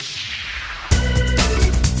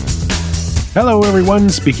Hello, everyone.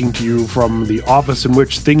 Speaking to you from the office in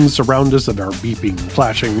which things surround us that are beeping,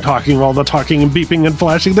 flashing, talking, all the talking and beeping and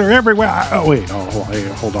flashing. They're everywhere. Oh, wait.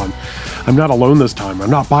 Hold on. I'm not alone this time. I'm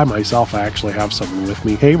not by myself. I actually have someone with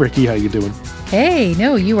me. Hey, Ricky, how you doing? Hey,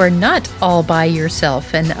 no, you are not all by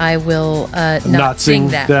yourself, and I will not sing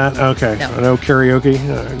that. Okay. No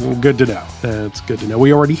karaoke? Good to know. That's good to know.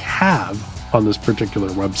 We already have on this particular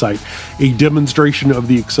website a demonstration of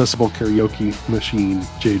the accessible karaoke machine.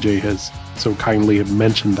 JJ has so kindly have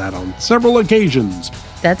mentioned that on several occasions.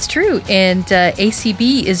 That's true. And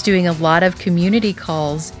ACB is doing a lot of community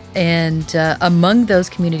calls. And among those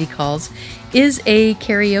community calls is a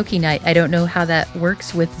karaoke night. I don't know how that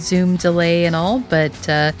works with Zoom delay and all, but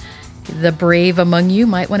the brave among you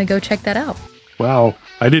might want to go check that out. Wow.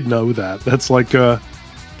 I didn't know that. That's like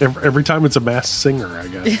every time it's a masked singer, I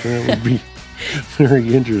guess. That would be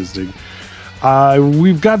very interesting.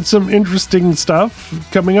 We've got some interesting stuff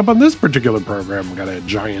coming up on this particular program. We've got a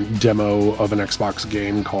giant demo of an Xbox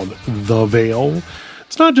game called The Veil.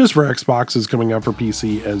 It's not just for Xbox, it's coming out for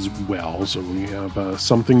PC as well. So we have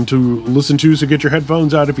something to listen to, so get your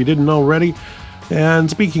headphones out if you didn't already.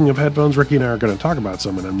 And speaking of headphones, Ricky and I are going to talk about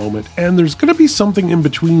some in a moment. And there's going to be something in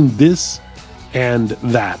between this and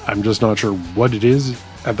that. I'm just not sure what it is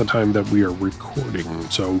at the time that we are recording.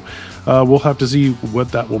 So we'll have to see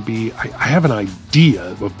what that will be. I have an idea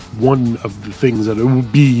of one of the things that it will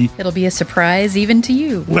be. It'll be a surprise even to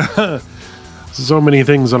you. So many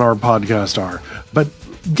things on our podcast are. But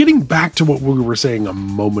getting back to what we were saying a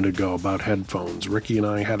moment ago about headphones, Ricky and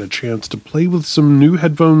I had a chance to play with some new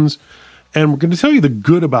headphones, and we're going to tell you the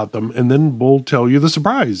good about them, and then we'll tell you the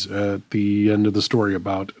surprise at the end of the story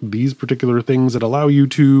about these particular things that allow you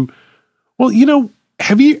to, well,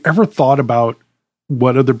 have you ever thought about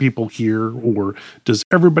what other people hear, or does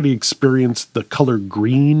everybody experience the color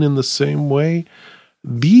green in the same way?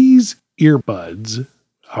 These earbuds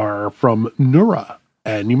are from Nura,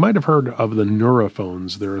 and you might have heard of the Nura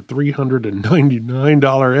phones. They're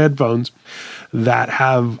 $399 headphones that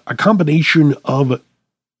have a combination of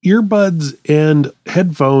earbuds and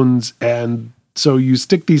headphones, and so you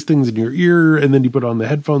stick these things in your ear, and then you put on the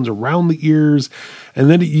headphones around the ears, and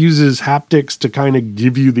then it uses haptics to kind of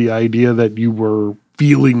give you the idea that you were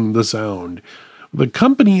feeling the sound. The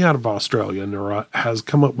company out of Australia, Nura, has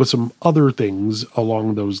come up with some other things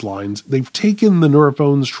along those lines. They've taken the Nura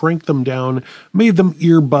phones, shrank them down, made them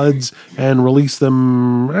earbuds, and released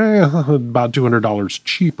them about $200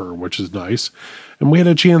 cheaper, which is nice. And we had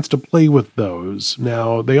a chance to play with those.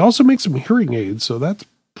 Now, they also make some hearing aids, so that's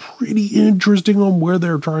pretty interesting on where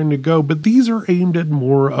they're trying to go, but these are aimed at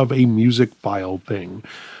more of a music file thing.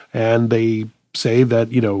 And they say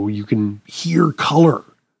that, you can hear color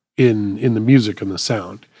in the music and the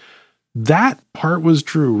sound. That part was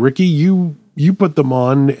true. Ricky, you put them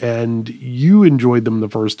on and you enjoyed them the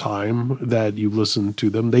first time that you listened to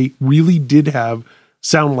them. They really did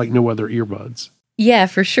sound like no other earbuds. Yeah,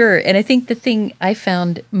 for sure. And I think the thing I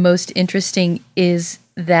found most interesting is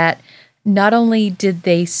that not only did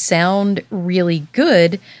they sound really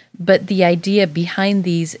good, but the idea behind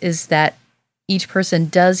these is that each person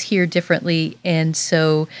does hear differently. And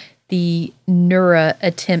so the Nura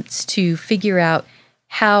attempts to figure out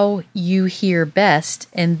how you hear best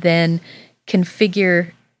and then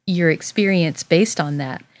configure your experience based on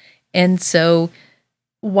that. And so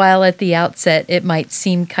while at the outset it might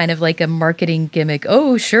seem kind of like a marketing gimmick,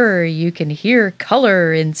 oh, sure, you can hear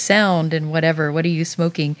color and sound and whatever, what are you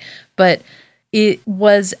smoking? But it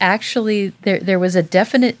was actually, there was a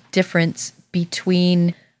definite difference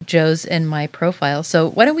between Joe's and my profile. So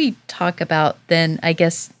why don't we talk about then, I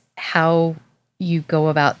guess, how you go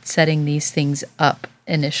about setting these things up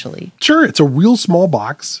initially? Sure. It's a real small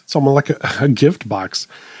box. It's almost like a gift box.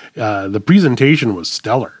 The presentation was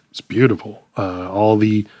stellar. It's beautiful. All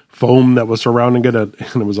the foam that was surrounding it, and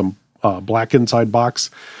it was a black inside box,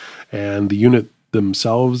 and the unit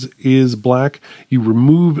themselves is black. You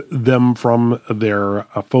remove them from their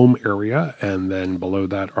foam area, and then below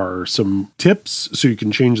that are some tips, so you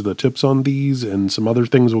can change the tips on these and some other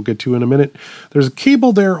things we'll get to in a minute. There's a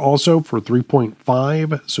cable there also for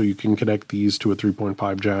 3.5, so you can connect these to a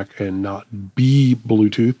 3.5 jack and not be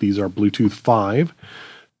Bluetooth. These are Bluetooth 5.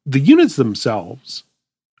 The units themselves,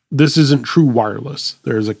 this isn't true wireless.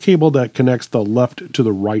 There's a cable that connects the left to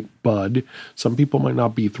the right bud. Some people might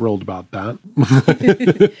not be thrilled about that.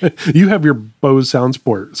 You have your Bose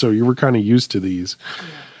SoundSport, so you were kind of used to these. Yeah.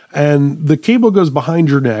 And the cable goes behind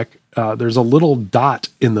your neck. There's a little dot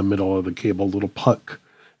in the middle of the cable, a little puck,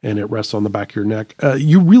 and it rests on the back of your neck.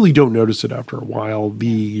 You really don't notice it after a while.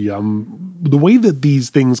 The way that these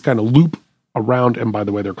things kind of loop around, and by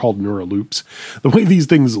the way, they're called Neura loops. The way these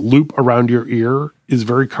things loop around your ear is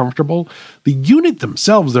very comfortable. The unit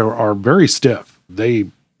themselves, though, are very stiff.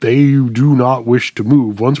 They do not wish to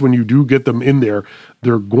move. Once when you do get them in there,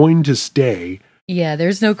 they're going to stay. Yeah,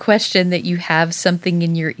 there's no question that you have something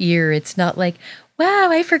in your ear. It's not like, wow,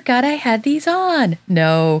 I forgot I had these on.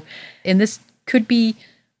 No. And this could be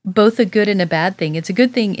both a good and a bad thing. It's a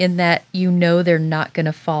good thing in that you know they're not going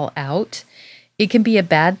to fall out. It can be a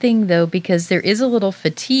bad thing, though, because there is a little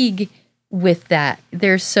fatigue with that.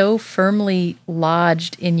 They're so firmly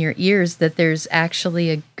lodged in your ears that there's actually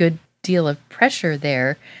a good deal of pressure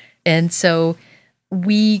there. And so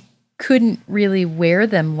we couldn't really wear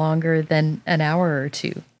them longer than an hour or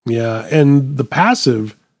two. Yeah, and the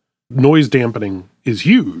passive noise dampening is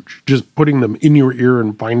huge. Just putting them in your ear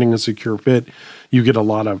and finding a secure fit, you get a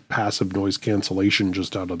lot of passive noise cancellation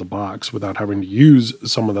just out of the box without having to use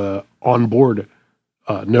some of the onboard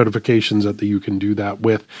notifications that you can do that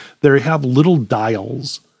with. They have little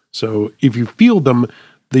dials. So if you feel them,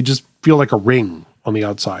 they just feel like a ring on the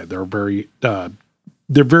outside. They're very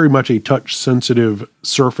much a touch sensitive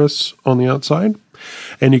surface on the outside.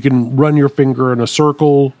 And you can run your finger in a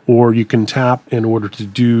circle, or you can tap in order to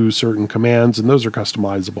do certain commands, and those are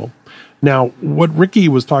customizable. Now, what Ricky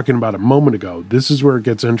was talking about a moment ago, this is where it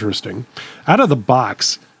gets interesting. Out of the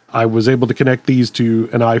box, I was able to connect these to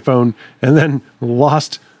an iPhone and then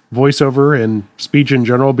lost voiceover and speech in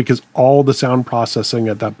general because all the sound processing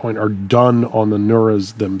at that point are done on the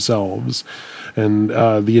Neuras themselves. And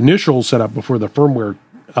the initial setup before the firmware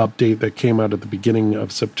update that came out at the beginning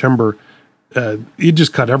of September, it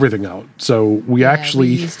just cut everything out. So we actually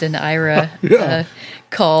used an IRA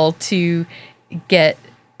call to get.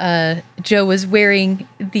 Joe was wearing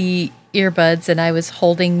the earbuds, and I was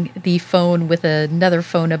holding the phone with another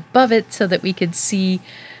phone above it so that we could see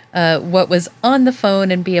what was on the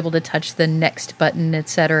phone and be able to touch the next button,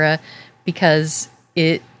 etc. Because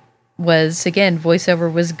it was, again,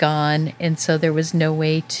 VoiceOver was gone, and so there was no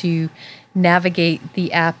way to navigate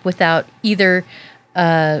the app without either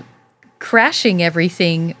crashing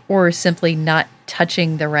everything or simply not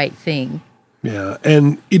touching the right thing. Yeah,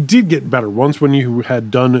 and it did get better. Once when you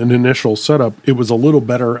had done an initial setup, it was a little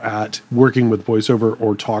better at working with VoiceOver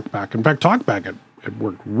or TalkBack. In fact, TalkBack, it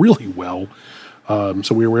worked really well.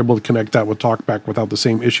 So we were able to connect that with TalkBack without the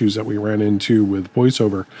same issues that we ran into with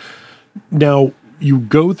VoiceOver. Now, you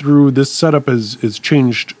go through, this setup is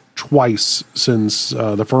changed twice since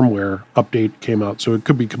the firmware update came out, so it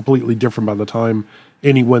could be completely different by the time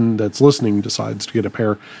anyone that's listening decides to get a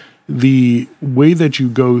pair. The way that you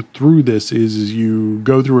go through this is you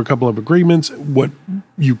go through a couple of agreements. What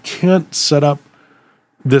you can't set up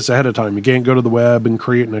this ahead of time. You can't go to the web and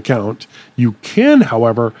create an account. You can,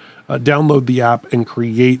 however, download the app and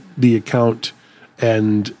create the account,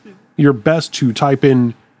 and you're best to type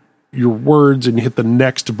in your words and hit the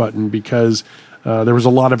next button because there was a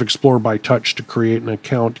lot of Explore by Touch to create an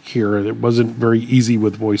account here. It wasn't very easy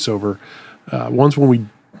with VoiceOver. Once when we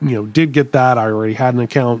did get that, I already had an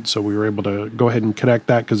account, so we were able to go ahead and connect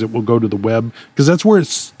that because it will go to the web, because that's where it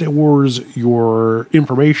stores your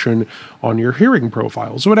information on your hearing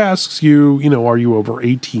profile. So it asks you, are you over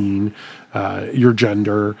 18, your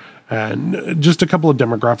gender, and just a couple of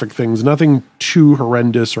demographic things, nothing too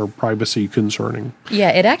horrendous or privacy concerning. Yeah,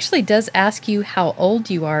 it actually does ask you how old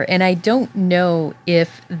you are, and I don't know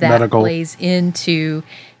if that plays into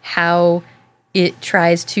how it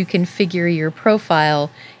tries to configure your profile.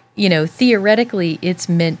 Theoretically, it's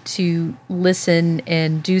meant to listen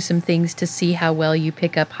and do some things to see how well you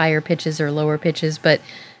pick up higher pitches or lower pitches, but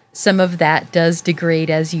some of that does degrade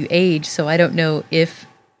as you age. So I don't know if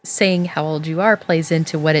saying how old you are plays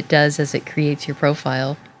into what it does as it creates your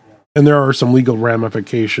profile. And there are some legal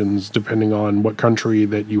ramifications depending on what country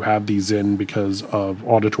that you have these in because of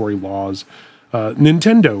auditory laws.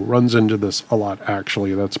 Nintendo runs into this a lot,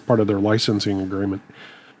 actually. That's part of their licensing agreement.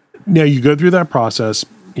 Now, you go through that process.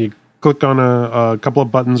 You click on a couple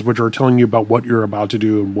of buttons which are telling you about what you're about to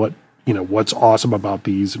do and what's awesome about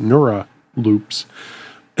these Neura loops.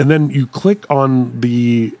 And then you click on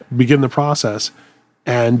the begin the process,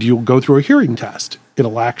 and you'll go through a hearing test.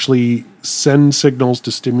 It'll actually send signals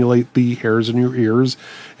to stimulate the hairs in your ears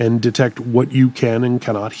and detect what you can and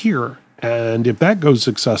cannot hear. And if that goes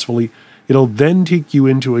successfully, it'll then take you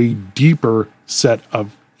into a deeper set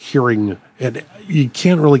of hearing. And you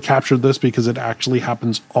can't really capture this because it actually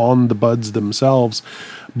happens on the buds themselves,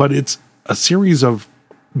 but it's a series of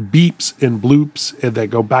beeps and bloops that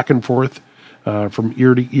go back and forth from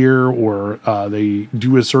ear to ear, or they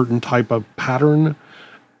do a certain type of pattern,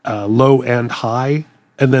 low and high,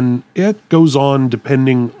 and then it goes on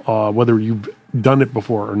depending whether you've done it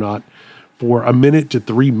before or not for a minute to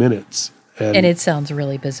 3 minutes. And it sounds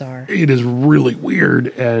really bizarre. It is really weird.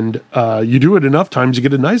 And you do it enough times, you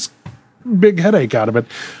get a nice big headache out of it.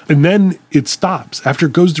 And then it stops. After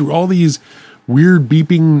it goes through all these weird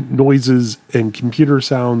beeping noises and computer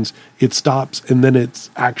sounds, it stops. And then it's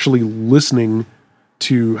actually listening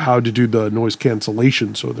to how to do the noise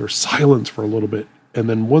cancellation. So there's silence for a little bit. And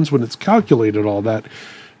then when it's calculated all that,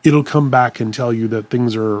 it'll come back and tell you that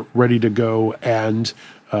things are ready to go. And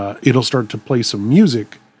it'll start to play some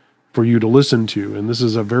music for you to listen to. And this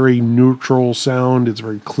is a very neutral sound. It's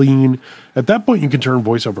very clean. At that point, you can turn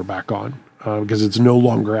VoiceOver back on because it's no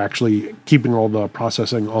longer actually keeping all the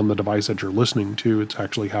processing on the device that you're listening to. It's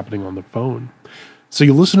actually happening on the phone. So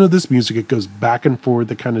you listen to this music. It goes back and forth.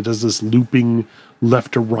 It kind of does this looping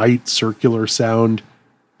left to right circular sound.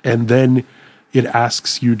 And then it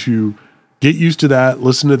asks you to get used to that,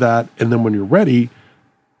 listen to that. And then when you're ready,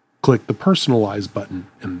 click the personalize button.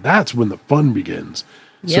 And that's when the fun begins.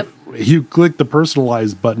 Yep. So you click the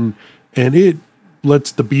personalize button and it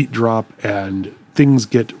lets the beat drop and things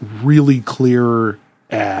get really clear,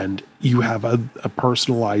 and you have a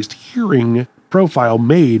personalized hearing profile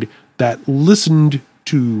made that listened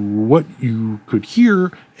to what you could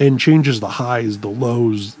hear and changes the highs, the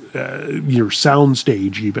lows, your sound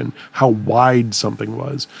stage, even how wide something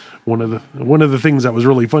was. One of the things that was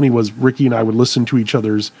really funny was Ricky and I would listen to each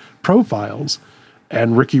other's profiles,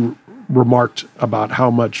 and Ricky remarked about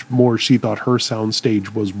how much more she thought her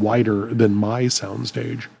soundstage was wider than my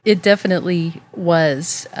soundstage. It definitely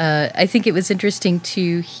was. I think it was interesting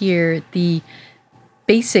to hear the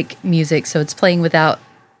basic music. So it's playing without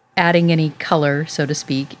adding any color, so to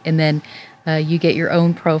speak. And then you get your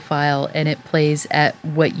own profile and it plays at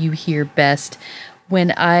what you hear best.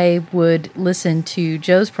 When I would listen to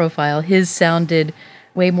Joe's profile, his sounded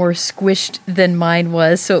way more squished than mine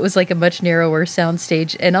was. So it was like a much narrower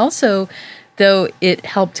soundstage. And also, though, it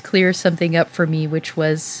helped clear something up for me, which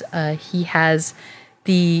was he has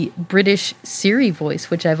the British Siri voice,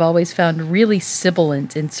 which I've always found really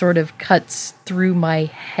sibilant and sort of cuts through my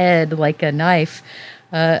head like a knife.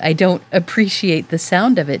 I don't appreciate the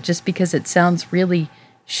sound of it just because it sounds really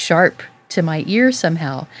sharp to my ear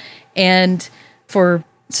somehow. And for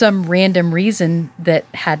some random reason that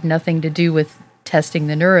had nothing to do with testing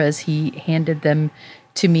the Neuras, he handed them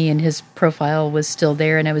to me and his profile was still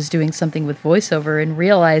there, and I was doing something with VoiceOver and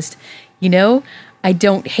realized, I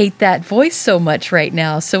don't hate that voice so much right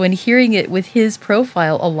now. So in hearing it with his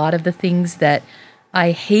profile, a lot of the things that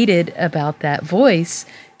I hated about that voice,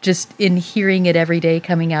 just in hearing it every day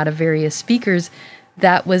coming out of various speakers,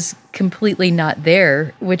 that was completely not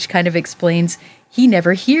there, which kind of explains he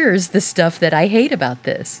never hears the stuff that I hate about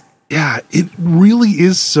this. Yeah, it really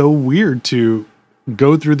is so weird to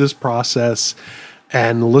go through this process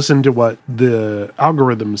and listen to what the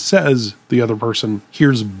algorithm says the other person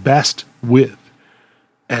hears best with.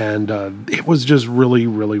 And it was just really,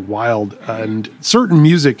 really wild. And certain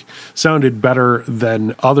music sounded better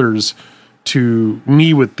than others to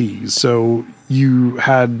me with these. So you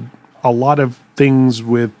had a lot of things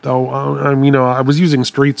with, I was using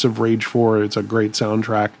Streets of Rage 4. It's a great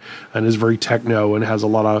soundtrack and is very techno and has a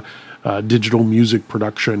lot of digital music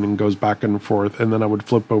production and goes back and forth. And then I would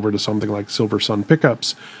flip over to something like Silver Sun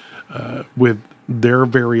Pickups with their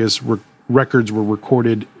various records were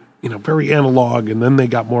recorded, very analog, and then they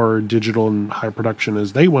got more digital and high production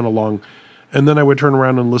as they went along. And then I would turn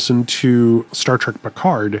around and listen to Star Trek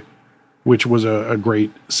Picard, which was a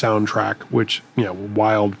great soundtrack, which,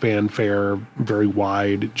 wild fanfare, very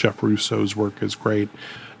wide. Jeff Russo's work is great.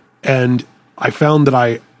 And I found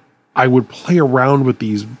that I would play around with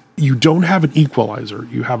these. You don't have an equalizer.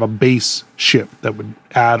 You have a bass shift that would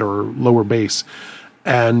add or lower bass.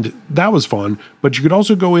 And that was fun. But you could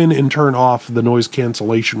also go in and turn off the noise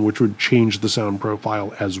cancellation, which would change the sound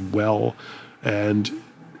profile as well. And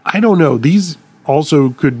I don't know. These also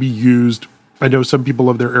could be used. I know some people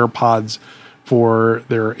have their AirPods for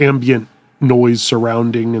their ambient noise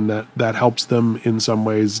surrounding, and that helps them in some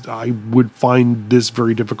ways. I would find this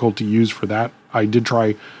very difficult to use for that. I did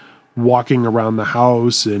try walking around the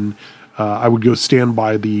house, and I would go stand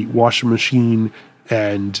by the washing machine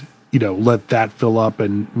and let that fill up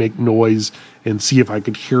and make noise and see if I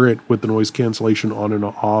could hear it with the noise cancellation on and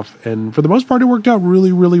off. And for the most part, it worked out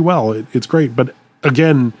really, really well. It's great, but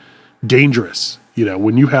again, dangerous.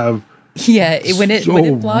 When you have when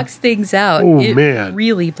it blocks things out, it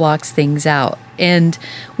really blocks things out. And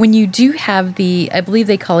when you do have I believe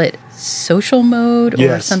they call it social mode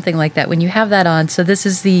or something like that, when you have that on, so this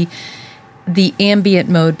is the ambient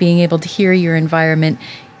mode, being able to hear your environment,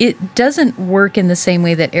 it doesn't work in the same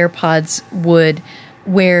way that AirPods would,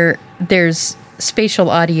 where there's spatial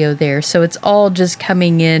audio there. So it's all just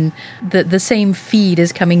coming in, the same feed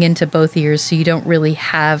is coming into both ears, so you don't really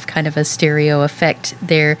have kind of a stereo effect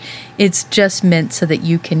there. It's just meant so that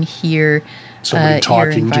you can hear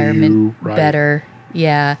your environment right? better.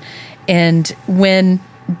 Yeah. And when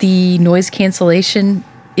the noise cancellation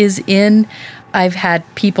is in, I've had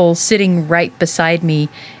people sitting right beside me,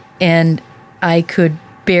 and I could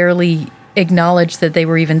barely acknowledge that they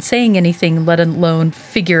were even saying anything, let alone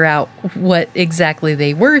figure out what exactly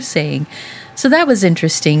they were saying. So that was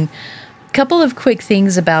interesting. A couple of quick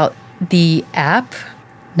things about the app.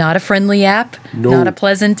 Not a friendly app, not a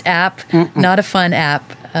pleasant app, not a fun app.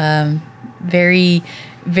 Very,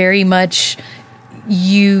 very much,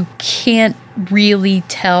 you can't really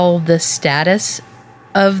tell the status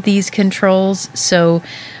of these controls. So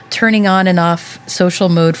turning on and off social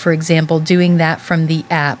mode, for example, doing that from the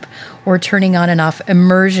app, or turning on and off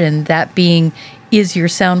immersion, that being, is your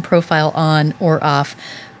sound profile on or off?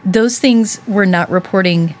 Those things were not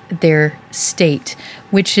reporting their state,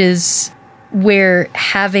 which is where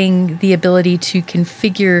having the ability to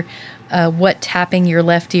configure what tapping your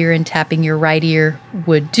left ear and tapping your right ear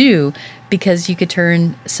would do, because you could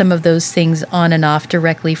turn some of those things on and off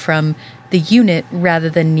directly from the unit rather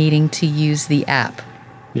than needing to use the app.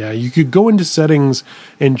 Yeah, you could go into settings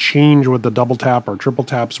and change what the double tap or triple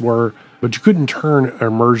taps were, but you couldn't turn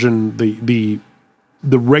immersion, the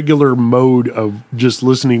regular mode of just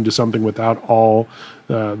listening to something without all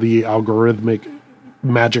the algorithmic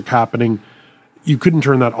magic happening. You couldn't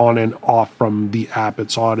turn that on and off from the app. It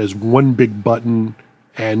saw it as one big button,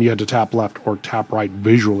 and you had to tap left or tap right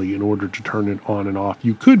visually in order to turn it on and off.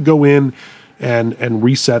 You could go in and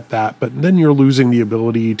reset that, but then you're losing the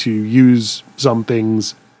ability to use some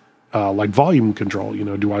things like volume control. You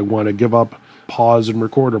know, do I want to give up pause and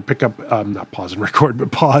record, or pick up, not pause and record,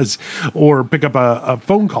 but pause, or pick up a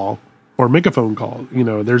phone call or make a phone call? You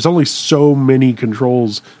know, there's only so many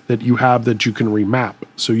controls that you have that you can remap.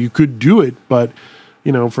 So you could do it, but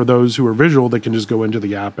you know, for those who are visual, they can just go into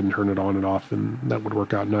the app and turn it on and off, and that would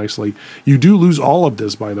work out nicely. You do lose all of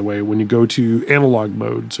this, by the way, when you go to analog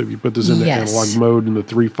mode. So if you put this into analog mode in the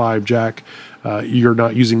 3.5 jack, you're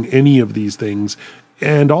not using any of these things.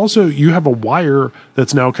 And also, you have a wire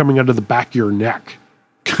that's now coming out of the back of your neck.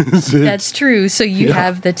 That's true. So you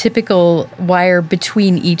have the typical wire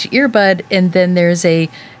between each earbud, and then there's an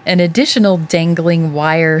additional dangling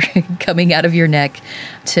wire coming out of your neck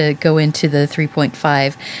to go into the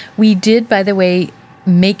 3.5. We did, by the way,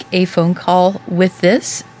 make a phone call with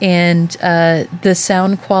this, and the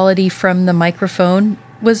sound quality from the microphone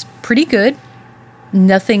was pretty good.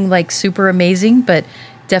 Nothing like super amazing, but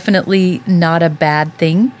definitely not a bad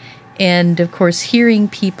thing. And of course, hearing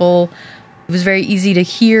people, it was very easy to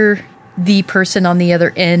hear the person on the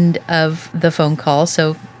other end of the phone call,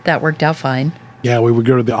 so that worked out fine. Yeah, we would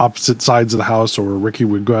go to the opposite sides of the house, or Ricky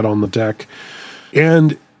would go out on the deck.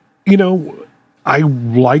 And, you know, I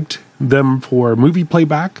liked them for movie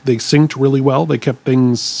playback. They synced really well. They kept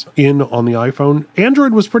things in on the iPhone.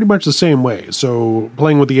 Android was pretty much the same way. So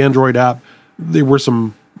playing with the Android app, there were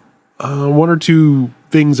some one or two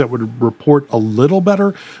things that would report a little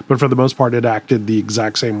better, but for the most part, it acted the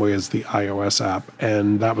exact same way as the iOS app,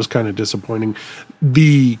 and that was kind of disappointing.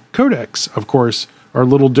 The codecs, of course, are a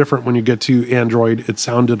little different when you get to Android. It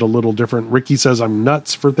sounded a little different. Ricky says I'm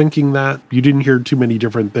nuts for thinking that. You didn't hear too many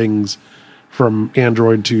different things from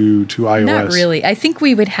Android to iOS. Not really. I think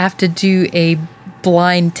we would have to do a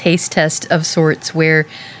blind taste test of sorts where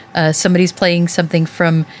somebody's playing something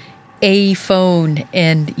from a phone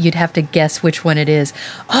and you'd have to guess which one it is.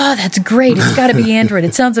 Oh, that's great. It's got to be Android.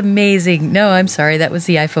 It sounds amazing. No, I'm sorry. That was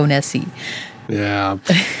the iPhone SE. Yeah,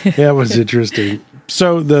 that was interesting.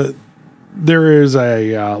 So there is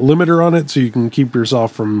a limiter on it, so you can keep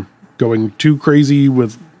yourself from going too crazy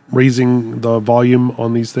with raising the volume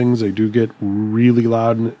on these things. They do get really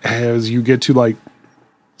loud. And as you get to like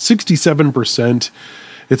 67%,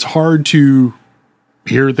 it's hard to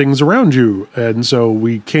hear things around you. And so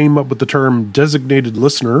we came up with the term designated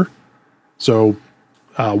listener. So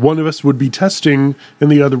one of us would be testing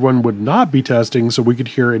and the other one would not be testing, so we could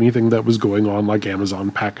hear anything that was going on, like Amazon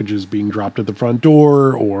packages being dropped at the front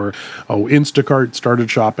door, or Instacart started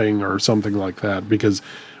shopping, or something like that. Because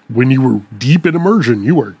when you were deep in immersion,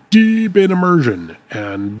 you were deep in immersion,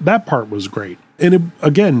 and that part was great. And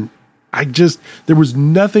there was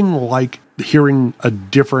nothing like hearing a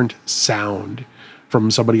different sound from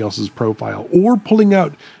somebody else's profile, or pulling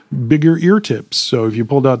out bigger ear tips. So if you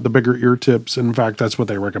pulled out the bigger ear tips, in fact, that's what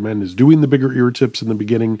they recommend, is doing the bigger ear tips in the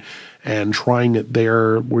beginning and trying it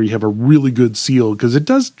there where you have a really good seal, because it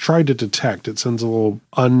does try to detect. It sends a little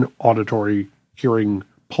unauditory hearing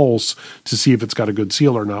pulse to see if it's got a good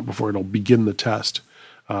seal or not before it'll begin the test.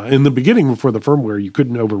 In the beginning, before the firmware, you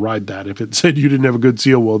couldn't override that. If it said you didn't have a good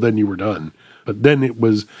seal, well, then you were done. But then it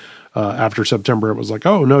was, after September, it was like,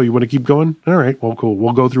 oh, no, you want to keep going? All right, well, cool.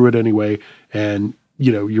 We'll go through it anyway. And,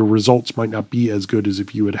 your results might not be as good as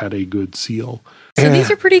if you had had a good seal. So these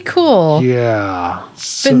are pretty cool. Yeah.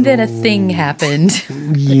 But then a thing happened.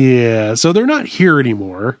 Yeah. So they're not here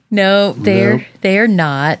anymore. No, they are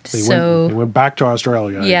not. They went back to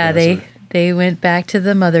Australia. Yeah, they went back to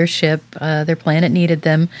the mothership. Their planet needed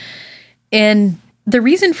them. And the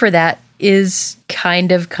reason for that is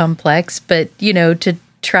kind of complex, but, to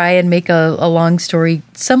try and make a long story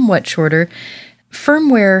somewhat shorter,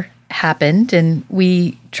 firmware happened and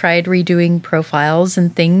we tried redoing profiles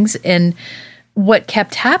and things. And what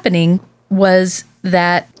kept happening was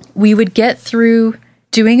that we would get through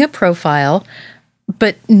doing a profile,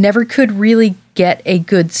 but never could really get a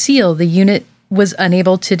good seal. The unit was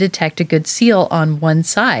unable to detect a good seal on one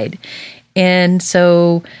side. And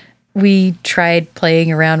so we tried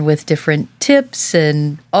playing around with different tips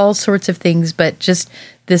and all sorts of things, but just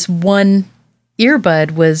this one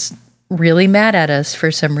earbud was really mad at us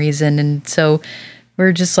for some reason. And so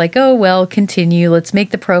we're just like, oh, well, continue. Let's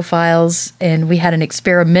make the profiles. And we had an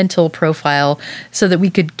experimental profile so that we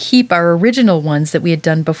could keep our original ones that we had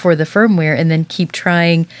done before the firmware and then keep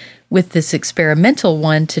trying with this experimental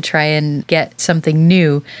one to try and get something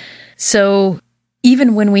new. So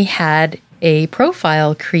even when we had a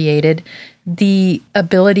profile created, the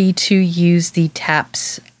ability to use the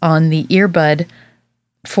taps on the earbud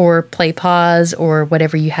for play pause or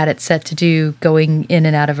whatever you had it set to do going in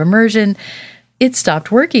and out of immersion, it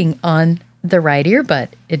stopped working on the right earbud.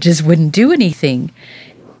 It just wouldn't do anything.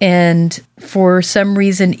 And for some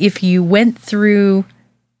reason, if you went through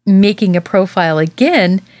making a profile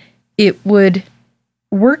again, it would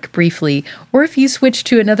work briefly. Or if you switched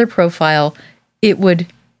to another profile, it would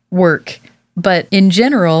work. But in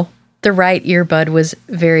general, the right earbud was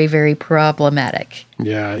very, very problematic.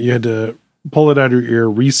 Yeah, you had to pull it out of your ear,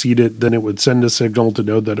 reseat it, then it would send a signal to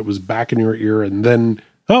know that it was back in your ear, and then,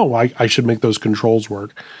 I should make those controls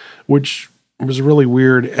work, which was really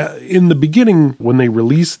weird. In the beginning, when they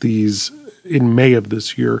released these in May of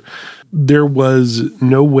this year, there was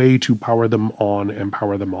no way to power them on and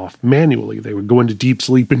power them off manually. They would go into deep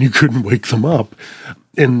sleep and you couldn't wake them up.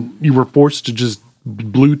 And you were forced to just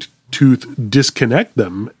Bluetooth disconnect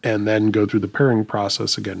them and then go through the pairing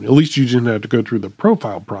process again. At least you didn't have to go through the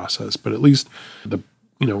profile process, but at least the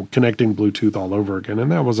connecting Bluetooth all over again.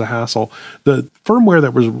 And that was a hassle. The firmware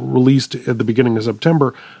that was released at the beginning of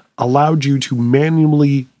September allowed you to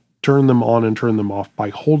manually turn them on and turn them off by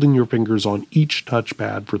holding your fingers on each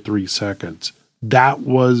touchpad for 3 seconds. That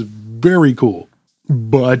was very cool,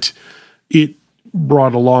 but it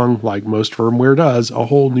brought along, like most firmware does, a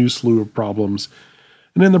whole new slew of problems.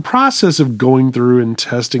 And in the process of going through and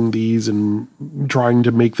testing these and trying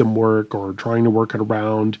to make them work or trying to work it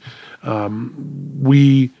around,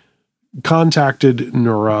 we contacted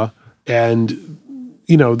Nura, and,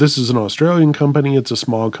 this is an Australian company. It's a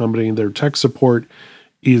small company. Their tech support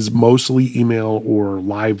is mostly email or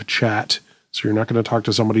live chat. So you're not going to talk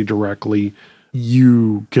to somebody directly.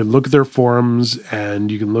 You can look at their forums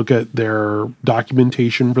and you can look at their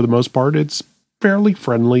documentation for the most part. It's fairly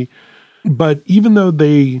friendly. But even though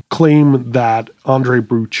they claim that Andre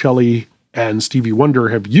Bocelli and Stevie Wonder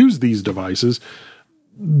have used these devices,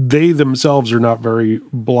 they themselves are not very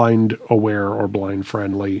blind aware or blind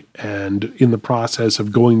friendly. And in the process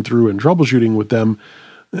of going through and troubleshooting with them,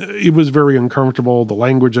 it was very uncomfortable. The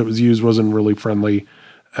language that was used wasn't really friendly.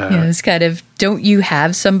 It's kind of, don't you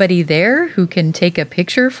have somebody there who can take a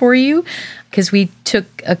picture for you? Because we took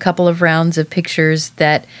a couple of rounds of pictures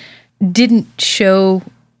that didn't show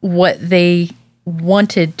what they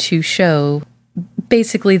wanted to show.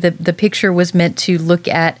 Basically, the picture was meant to look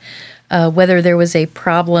at whether there was a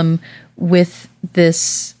problem with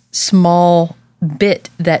this small bit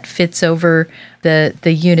that fits over the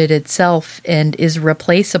unit itself and is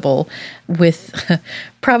replaceable, with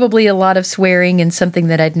probably a lot of swearing and something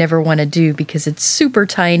that I'd never want to do because it's super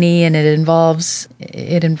tiny and it involves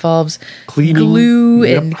cleaning, glue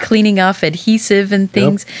and cleaning off adhesive and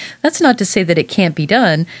things. That's not to say that it can't be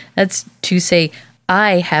done. That's to say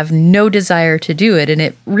I have no desire to do it, and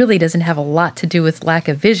it really doesn't have a lot to do with lack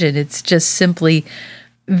of vision. It's just simply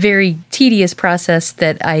very tedious process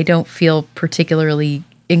that I don't feel particularly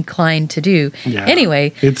inclined to do. Yeah.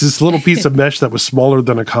 Anyway, it's this little piece of mesh that was smaller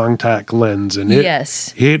than a contact lens, and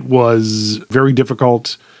it was very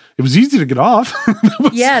difficult. it was easy to get off.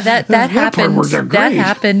 That happened. That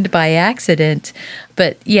happened by accident.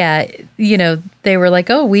 But yeah, they were like,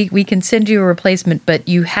 oh, we can send you a replacement, but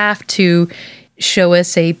you have to show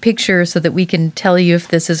us a picture so that we can tell you if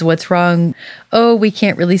this is what's wrong. Oh, we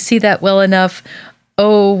can't really see that well enough.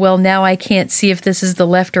 Oh, well, now I can't see if this is the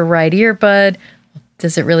left or right earbud.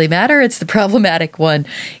 Does it really matter? It's the problematic one.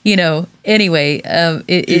 Anyway,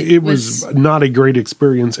 it was not a great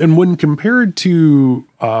experience. And when compared to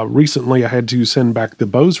recently, I had to send back the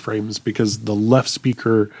Bose frames because the left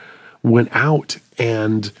speaker went out.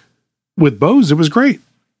 And with Bose, it was great.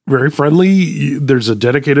 Very friendly. There's a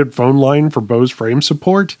dedicated phone line for Bose frame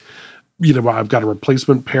support. I've got a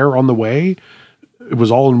replacement pair on the way. It was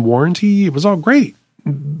all in warranty. It was all great.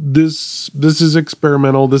 This is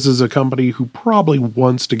experimental. This is a company who probably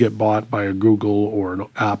wants to get bought by a Google or an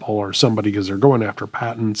Apple or somebody because they're going after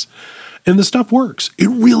patents. And the stuff works. It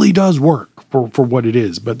really does work for what it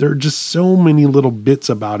is. But there are just so many little bits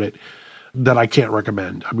about it that I can't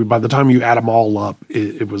recommend. I mean, by the time you add them all up,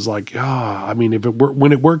 it was like, when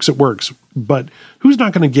it works, it works. But who's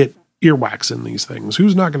not going to get earwax in these things?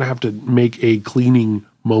 Who's not going to have to make a cleaning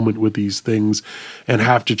moment with these things and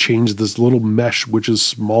have to change this little mesh, which is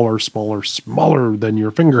smaller than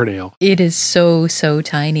your fingernail? It is so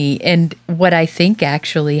tiny. And what I think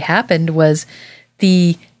actually happened was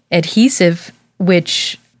the adhesive,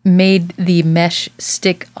 which made the mesh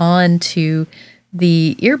stick onto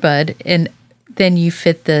the earbud, and then you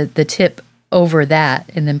fit the tip over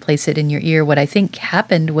that and then place it in your ear. What I think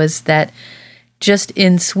happened was that just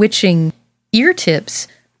in switching ear tips,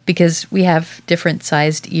 because we have different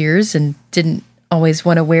sized ears and didn't always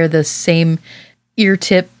want to wear the same ear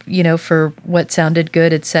tip, for what sounded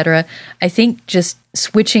good, etc. I think just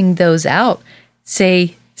switching those out,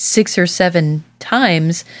 say 6 or 7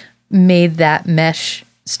 times, made that mesh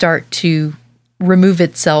start to remove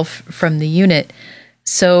itself from the unit.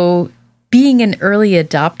 So being an early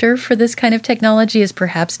adopter for this kind of technology is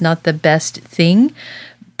perhaps not the best thing,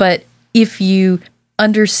 but if you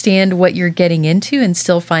understand what you're getting into and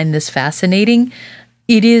still find this fascinating,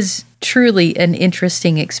 it is truly an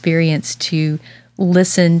interesting experience to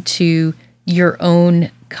listen to your own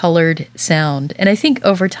colored sound. And I think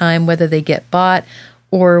over time, whether they get bought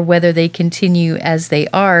or whether they continue as they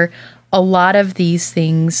are, a lot of these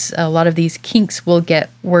things, a lot of these kinks will get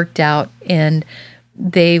worked out, and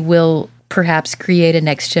they will perhaps create a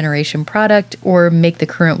next generation product or make the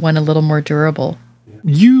current one a little more durable.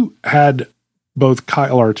 You had both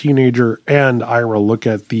Kyle, our teenager, and Ira look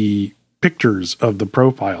at the pictures of the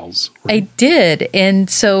profiles. Right? I did. And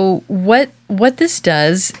so what this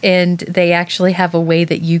does, and they actually have a way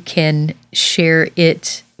that you can share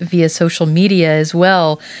it via social media as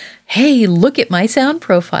well. Hey, look at my sound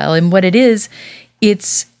profile. And what it is,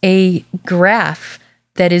 it's a graph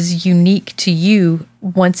that is unique to you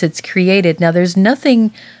once it's created. Now, there's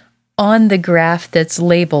nothing on the graph that's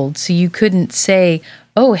labeled, so you couldn't say,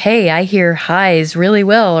 oh, hey, I hear highs really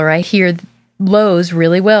well, or I hear lows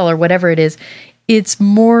really well, or whatever it is. It's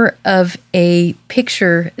more of a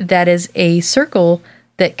picture that is a circle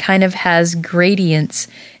that kind of has gradients,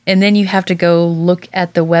 and then you have to go look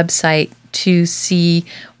at the website to see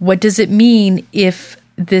what does it mean if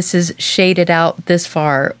this is shaded out this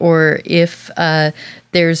far, or if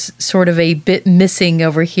there's sort of a bit missing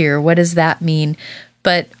over here. What does that mean?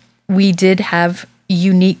 But we did have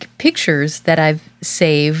unique pictures that I've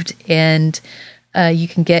saved, and you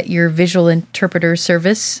can get your visual interpreter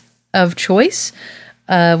service of choice,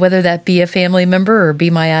 whether that be a family member or Be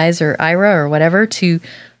My Eyes or Ira or whatever, to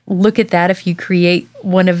look at that if you create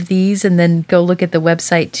one of these, and then go look at the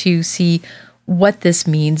website to see what this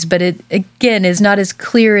means. But it, again, is not as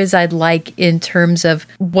clear as I'd like in terms of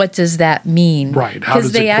what does that mean. Right. How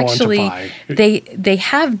does it quantify? They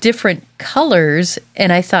have different colors,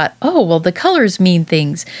 and I thought, oh, well, the colors mean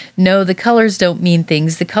things. No, the colors don't mean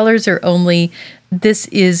things. The colors are only, this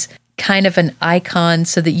is kind of an icon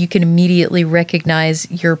so that you can immediately recognize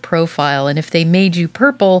your profile. And if they made you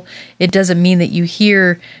purple, it doesn't mean that you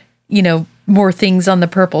hear, more things on the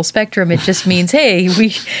purple spectrum. It just means, hey,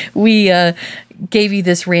 we gave you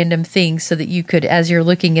this random thing so that you could, as you're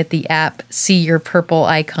looking at the app, see your purple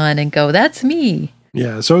icon and go, that's me.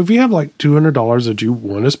 Yeah. So if you have like $200 that you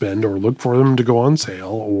want to spend, or look for them to go on sale,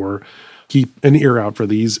 or keep an ear out for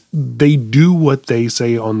these, they do what they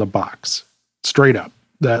say on the box. Straight up.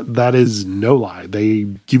 That is no lie. They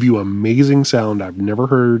give you amazing sound. I've never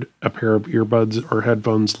heard a pair of earbuds or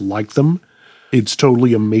headphones like them. It's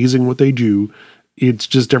totally amazing what they do. It's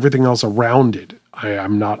just everything else around it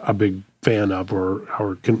I'm not a big fan of,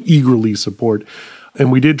 or can eagerly support.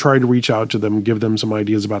 And we did try to reach out to them, give them some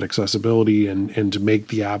ideas about accessibility and to make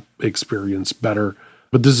the app experience better.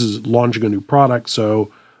 But this is launching a new product,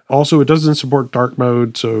 so also it doesn't support dark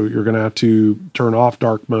mode, so you're going to have to turn off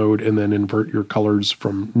dark mode and then invert your colors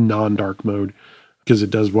from non-dark mode, because it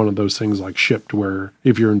does one of those things like Shipped, where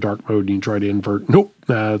if you're in dark mode and you try to invert,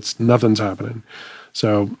 nothing's happening.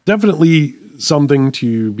 So definitely something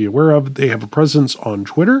to be aware of. They have a presence on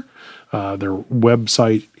Twitter. Their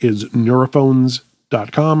website is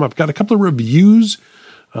neurophones.com. I've got a couple of reviews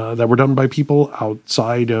that were done by people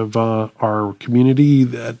outside of our community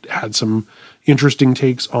that had some interesting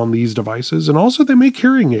takes on these devices. And also they make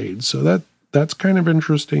hearing aids. So that's kind of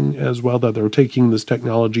interesting as well, that they're taking this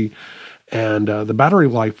technology, and the battery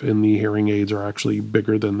life in the hearing aids are actually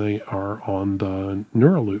bigger than they are on the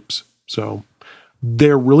Neuroloops. So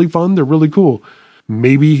they're really fun. They're really cool.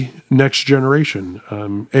 Maybe next generation.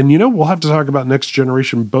 And, we'll have to talk about next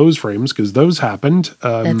generation Bose frames, because those happened.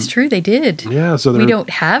 That's true. They did. Yeah. So we don't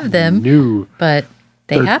have them new, but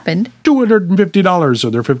they're happened. $250. So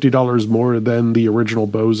they're $50 more than the original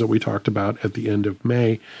Bose that we talked about at the end of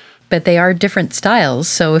May. But they are different styles.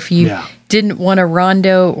 So if you didn't want a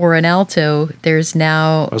rondo or an alto, there's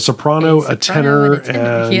now a soprano, a tenor,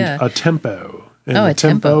 and a tempo. And a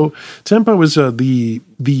tempo. Tempo is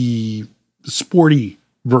the sporty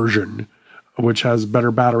version, which has better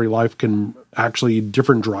battery life, can actually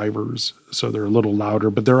different drivers, so they're a little louder.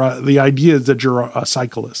 But the idea is that you're a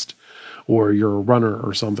cyclist or you're a runner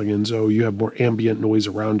or something, and so you have more ambient noise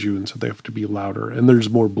around you, and so they have to be louder. And there's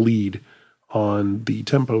more bleed on the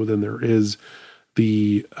tempo than there is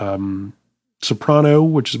the soprano,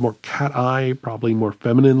 which is more cat eye, probably more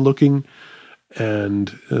feminine looking,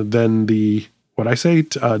 and then the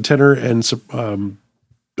tenor and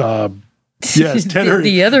yes, tenor.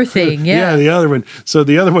 the other thing, yeah. Yeah, the other one. So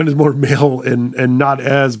the other one is more male and not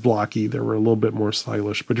as blocky. They were a little bit more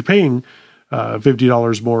stylish, but you're paying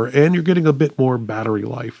 $50 more, and you're getting a bit more battery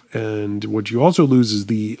life. And what you also lose is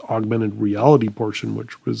the augmented reality portion,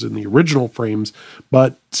 which was in the original frames.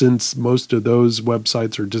 But since most of those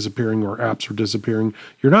websites are disappearing or apps are disappearing,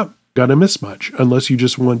 you're not gonna miss much unless you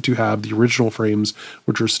just want to have the original frames,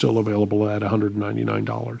 which are still available at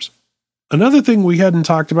 $199. Another thing we hadn't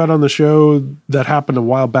talked about on the show that happened a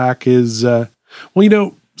while back is,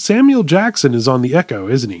 Samuel Jackson is on the Echo,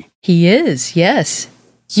 isn't he? He is, yes.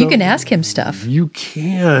 So you can ask him stuff. You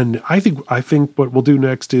can. I think what we'll do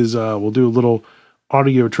next is we'll do a little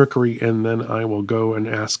audio trickery, and then I will go and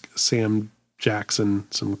ask Sam Jackson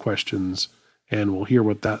some questions, and we'll hear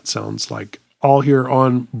what that sounds like. All here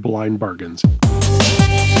on Blind Bargains.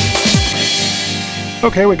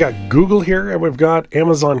 Okay, we got Google here, and we've got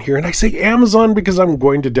Amazon here. And I say Amazon because I'm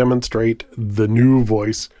going to demonstrate the new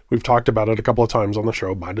voice. We've talked about it a couple of times on the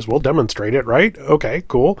show. Might as well demonstrate it, right? Okay,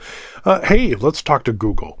 cool. Hey, let's talk to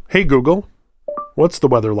Google. Hey, Google, what's the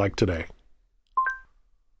weather like today?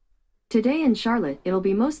 Today in Charlotte, it'll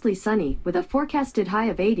be mostly sunny, with a forecasted high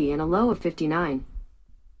of 80 and a low of 59.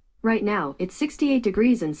 Right now, it's 68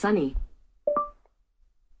 degrees and sunny.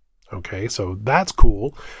 Okay, so that's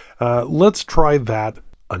cool. Let's try that.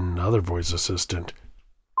 Another voice assistant.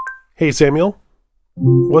 Hey, Samuel,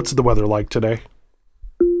 what's the weather like today?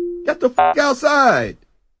 Get the f*** outside!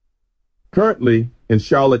 Currently, in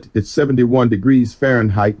Charlotte, it's 71 degrees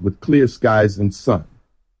Fahrenheit with clear skies and sun.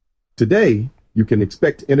 Today, you can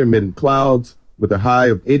expect intermittent clouds with a high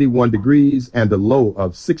of 81 degrees and a low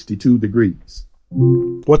of 62 degrees.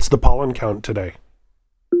 What's the pollen count today?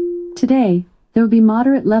 Today, there will be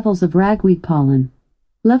moderate levels of ragweed pollen.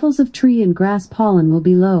 Levels of tree and grass pollen will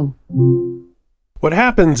be low. What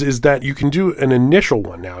happens is that you can do an initial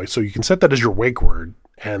one now, so you can set that as your wake word,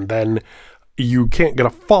 and then you can't get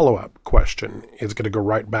a follow-up question. It's going to go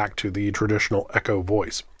right back to the traditional Echo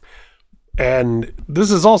voice. And this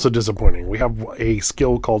is also disappointing. We have a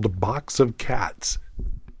skill called Box of Cats.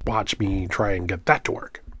 Watch me try and get that to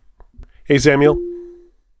work. Hey, Samuel.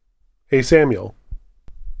 Hey, Samuel.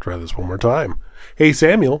 Try this one more time. Hey,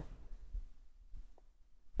 Samuel.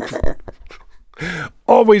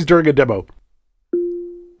 Always during a demo.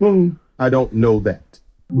 I don't know that.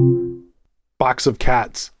 Box of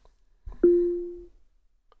Cats.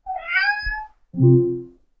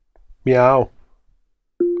 Meow.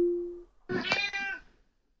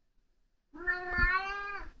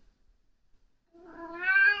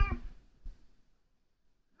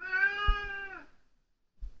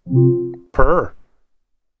 Purr.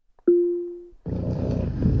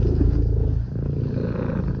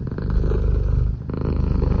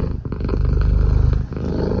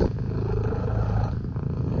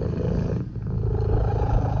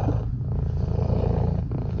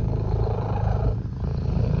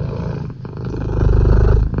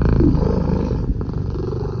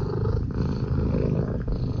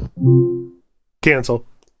 Cancel.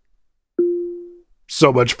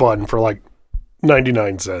 So much fun for like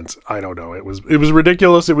 99 cents. I don't know. It was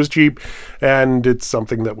ridiculous. It was cheap. And it's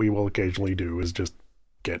something that we will occasionally do, is just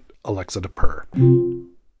get Alexa to purr.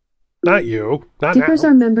 Not you. Not Dippers now.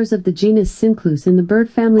 are members of the genus Cinclus in the bird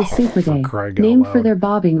family Cinclidae, crying out named for loud. their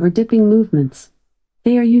bobbing or dipping movements.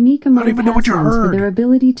 They are unique among even know what you passerines for heard. their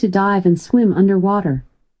ability to dive and swim underwater.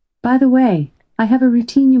 By the way, I have a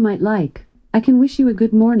routine you might like. I can wish you a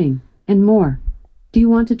good morning, and more. Do you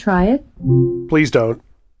want to try it? Please don't.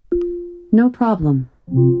 No problem.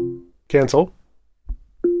 Cancel.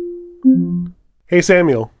 Hey,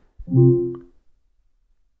 Samuel.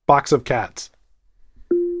 Box of cats.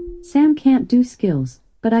 Sam can't do skills,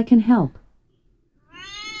 but I can help.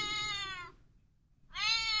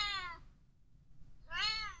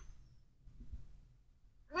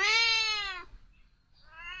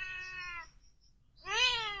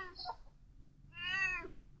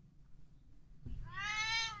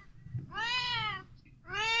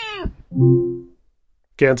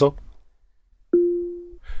 Cancel.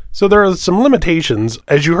 So there are some limitations.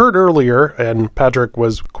 As you heard earlier, and Patrick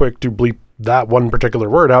was quick to bleep that one particular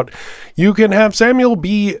word out, you can have Samuel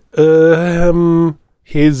be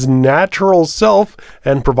his natural self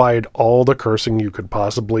and provide all the cursing you could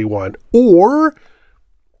possibly want. Or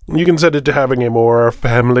you can set it to having a more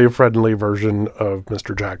family-friendly version of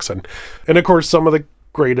Mr. Jackson. And of course, some of the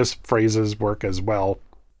greatest phrases work as well.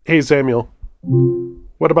 Hey, Samuel,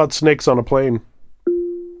 what about snakes on a plane?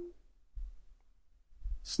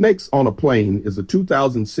 Snakes on a Plane is a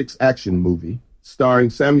 2006 action movie starring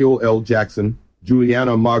Samuel L. Jackson,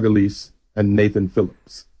 Juliana Margulies, and Nathan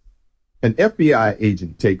Phillips. An FBI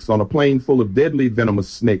agent takes on a plane full of deadly venomous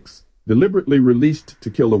snakes, deliberately released to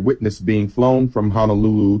kill a witness being flown from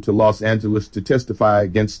Honolulu to Los Angeles to testify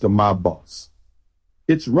against a mob boss.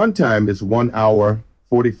 Its runtime is 1 hour,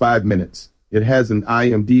 45 minutes. It has an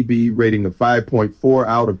IMDb rating of 5.4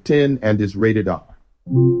 out of 10 and is rated R.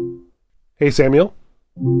 Hey, Samuel,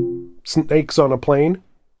 snakes on a plane?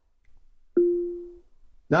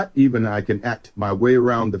 Not even I can act my way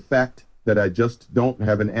around the fact that I just don't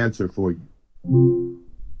have an answer for you.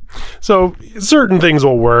 So certain things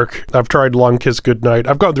will work. I've tried Long Kiss Goodnight.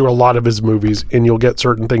 I've gone through a lot of his movies, and you'll get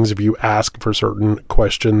certain things if you ask for certain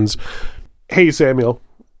questions. Hey, Samuel,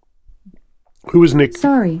 who is Nick?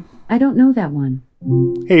 Sorry, I don't know that one.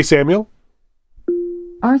 Hey, Samuel.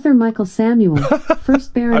 Arthur Michael Samuel,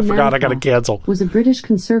 first Baron I forgot. I got to Manifold, cancel. was a British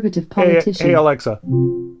conservative politician. Hey, Alexa.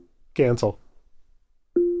 Cancel.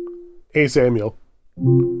 Hey, Samuel.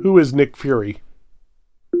 Who is Nick Fury?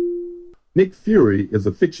 Nick Fury is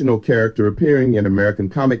a fictional character appearing in American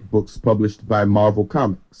comic books published by Marvel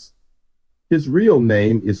Comics. His real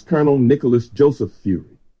name is Colonel Nicholas Joseph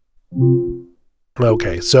Fury.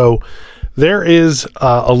 Okay, so there is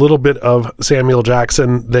a little bit of Samuel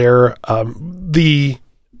Jackson there. The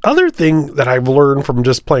other thing that I've learned from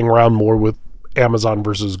just playing around more with Amazon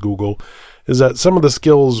versus Google is that some of the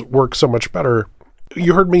skills work so much better.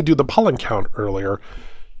 You heard me do the pollen count earlier.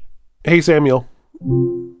 Hey, Samuel,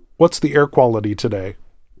 what's the air quality today?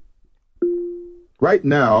 Right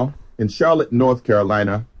now, in Charlotte, North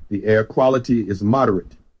Carolina, the air quality is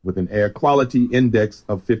moderate with an air quality index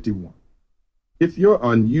of 51. If you're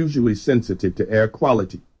unusually sensitive to air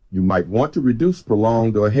quality, you might want to reduce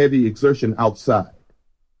prolonged or heavy exertion outside.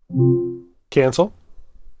 Cancel.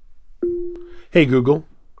 Hey, Google,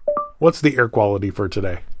 what's the air quality for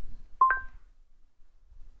today?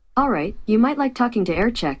 All right, you might like talking to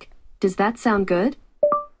AirCheck. Does that sound good?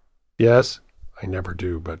 Yes, I never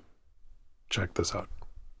do, but check this out.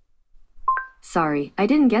 Sorry, I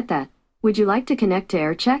didn't get that. Would you like to connect to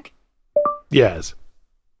AirCheck? Yes.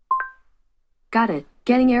 Got it.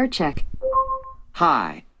 Getting AirCheck.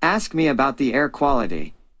 Hi, ask me about the air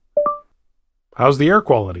quality. How's the air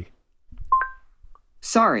quality?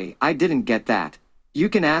 Sorry, I didn't get that. You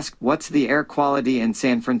can ask what's the air quality in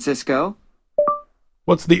San Francisco?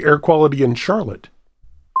 What's the air quality in Charlotte?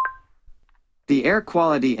 The air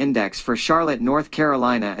quality index for Charlotte, North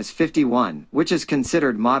Carolina is 51, which is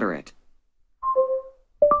considered moderate.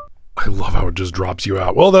 I love how it just drops you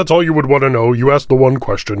out. Well, that's all you would want to know. You asked the one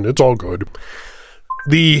question. It's all good.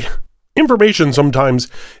 The information sometimes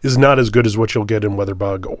is not as good as what you'll get in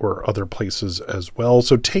WeatherBug or other places as well.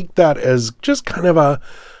 So take that as just kind of a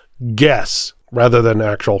guess rather than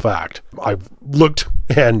actual fact. I've looked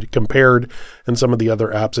and compared, and some of the other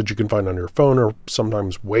apps that you can find on your phone are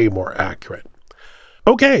sometimes way more accurate.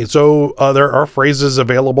 Okay, so there are phrases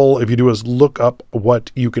available. If you do is look up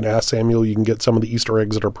what you can ask Samuel, you can get some of the Easter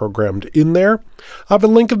eggs that are programmed in there. I have a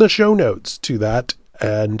link in the show notes to that,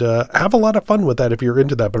 and have a lot of fun with that if you're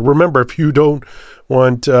into that. But remember, if you don't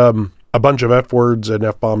want a bunch of F words and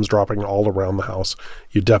F-bombs dropping all around the house,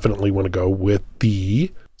 you definitely want to go with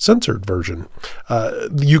the censored version.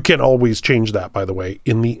 You can always change that, by the way,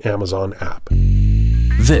 in the Amazon app.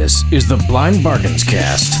 This is the Blind Bargains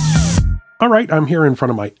Cast. All right, I'm here in front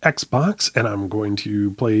of my Xbox, and I'm going to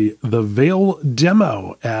play the Veil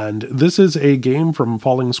demo. And this is a game from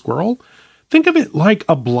Falling Squirrel. Think of it like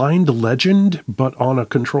a Blind Legend, but on a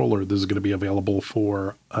controller. This is going to be available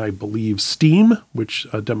for, I believe, Steam, which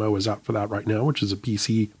a demo is out for that right now, which is a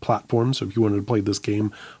PC platform. So if you wanted to play this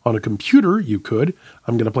game on a computer, you could.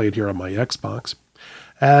 I'm going to play it here on my Xbox.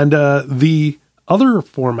 And the other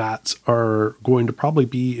formats are going to probably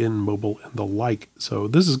be in mobile and the like. So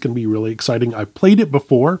this is going to be really exciting. I've played it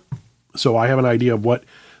before, so I have an idea of what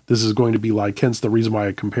this is going to be like, hence the reason why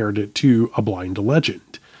I compared it to a Blind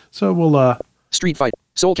Legend. So we'll Street Fighter,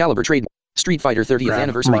 Soul Calibur Trade, Street Fighter 30th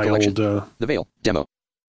Anniversary Collection, The Veil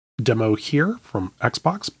demo here from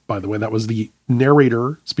Xbox. By the way, that was the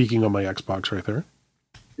narrator speaking on my Xbox right there.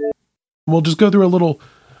 We'll just go through a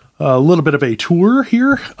little bit of a tour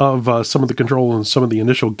here of some of the control and some of the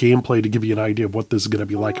initial gameplay to give you an idea of what this is going to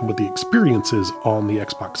be like and what the experience is on the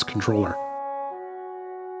Xbox controller.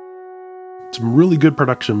 Some really good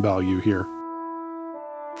production value here.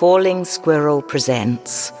 Falling Squirrel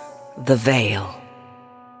presents The Veil.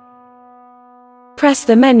 Press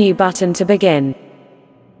the menu button to begin.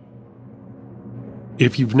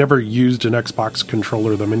 If you've never used an Xbox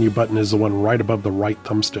controller, the menu button is the one right above the right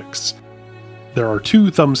thumbsticks. There are two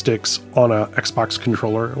thumbsticks on a Xbox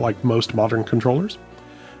controller, like most modern controllers.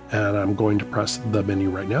 And I'm going to press the menu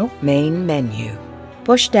right now. Main menu.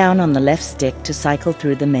 Push down on the left stick to cycle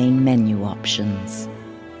through the main menu options.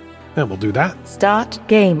 And we'll do that. Start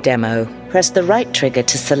game demo. Press the right trigger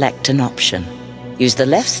to select an option. Use the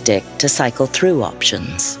left stick to cycle through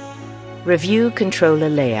options. Review controller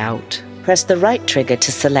layout. Press the right trigger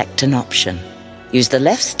to select an option. Use the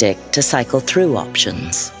left stick to cycle through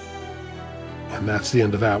options. And that's the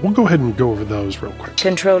end of that. We'll go ahead and go over those real quick.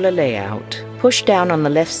 Controller layout. Push down on the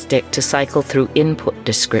left stick to cycle through input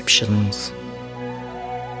descriptions.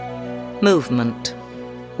 Movement.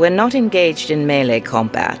 When not engaged in melee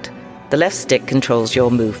combat, the left stick controls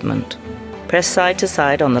your movement. Press side to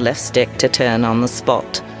side on the left stick to turn on the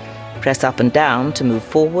spot. Press up and down to move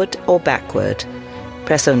forward or backward.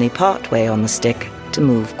 Press only part way on the stick to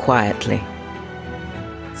move quietly.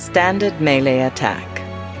 Standard melee attack.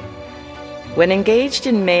 When engaged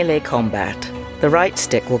in melee combat, the right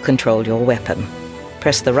stick will control your weapon.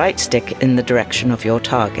 Press the right stick in the direction of your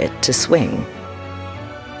target to swing.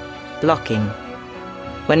 Blocking.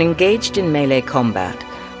 When engaged in melee combat,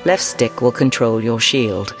 left stick will control your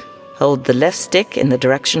shield. Hold the left stick in the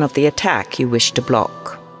direction of the attack you wish to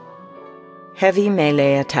block. Heavy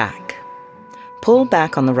melee attack. Pull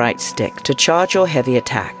back on the right stick to charge your heavy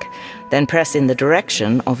attack, then press in the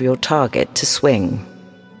direction of your target to swing.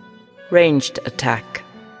 Ranged attack.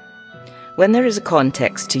 When there is a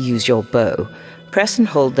context to use your bow, press and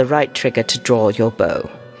hold the right trigger to draw your bow,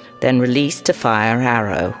 then release to fire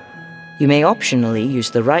arrow. You may optionally use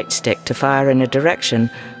the right stick to fire in a direction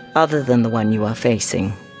other than the one you are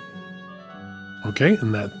facing. Okay,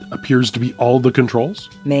 and that appears to be all the controls.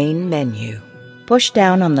 Main menu. Push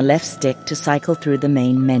down on the left stick to cycle through the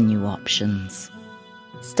main menu options.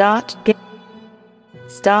 Start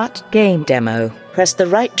game demo. Press the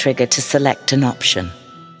right trigger to select an option.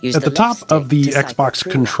 Use At the top of the to Xbox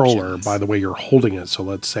controller, options. by the way you're holding it, so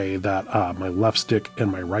let's say that my left stick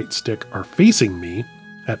and my right stick are facing me.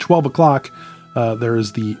 At 12 o'clock, there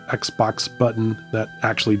is the Xbox button that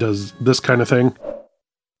actually does this kind of thing.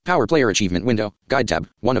 Power Player Achievement Window, Guide tab,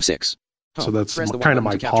 1 of 6. So that's Press the Y kind of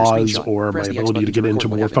button my to capture pause screenshot. or my Press the X ability button to get record into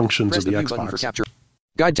what more happened. functions Press of the V button for Xbox. capture.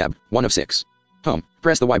 Guide tab, 1 of 6. Home.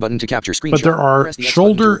 Press the Y button to capture screenshot. But there are Press the X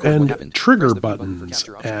shoulder button to record what and happened. trigger Press the V button for buttons,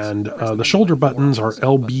 capture options. and Press the the Y shoulder button for buttons are options.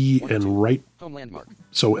 LB 1 of and 2. right. Home landmark.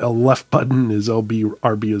 So left button is LB,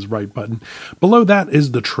 RB is right button. Below that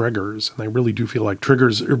is the triggers, and I really do feel like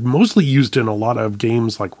triggers are mostly used in a lot of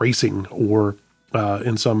games like racing or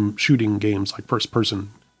in some shooting games like first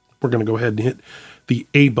person. We're going to go ahead and hit the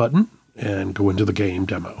A button and go into the game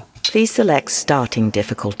demo. Please select starting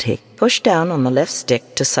difficulty. Push down on the left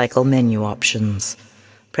stick to cycle menu options.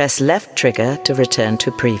 Press left trigger to return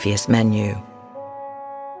to previous menu.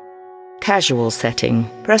 Casual setting.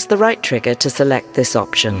 Press the right trigger to select this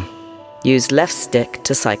option. Use left stick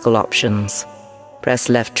to cycle options. Press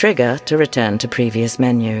left trigger to return to previous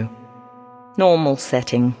menu. Normal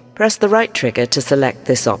setting. Press the right trigger to select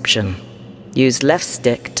this option. Use left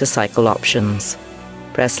stick to cycle options.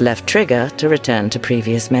 Press left trigger to return to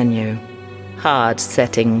previous menu. Hard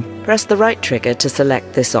setting. Press the right trigger to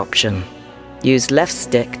select this option. Use left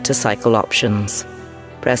stick to cycle options.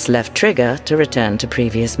 Press left trigger to return to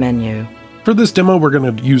previous menu. For this demo, we're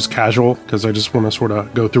going to use casual, because I just want to sort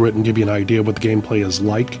of go through it and give you an idea of what the gameplay is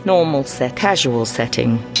like. Normal set. Casual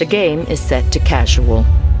setting. The game is set to casual.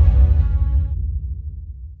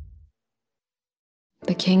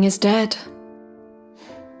 The king is dead.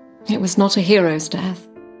 It was not a hero's death.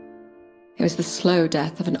 It was the slow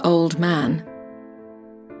death of an old man.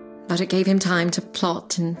 But it gave him time to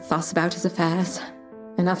plot and fuss about his affairs.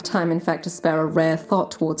 Enough time, in fact, to spare a rare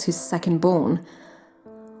thought towards his second-born.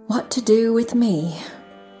 What to do with me?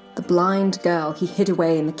 The blind girl he hid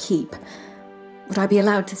away in the keep. Would I be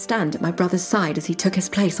allowed to stand at my brother's side as he took his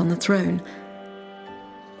place on the throne?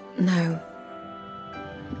 No.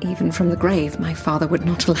 Even from the grave, my father would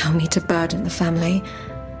not allow me to burden the family.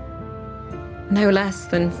 No less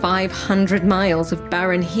than 500 miles of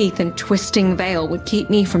barren heath and twisting vale would keep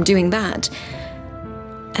me from doing that.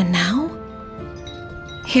 And now?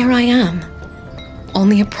 Here I am, on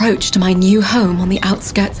the approach to my new home on the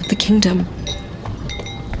outskirts of the kingdom.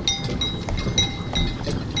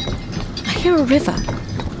 I hear a river.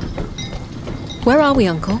 Where are we,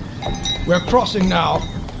 Uncle? We're crossing now.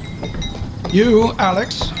 You,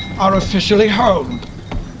 Alex, are officially home.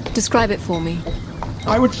 Describe it for me.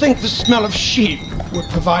 I would think the smell of sheep would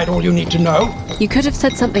provide all you need to know. You could have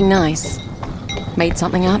said something nice. Made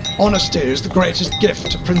something up. Honesty is the greatest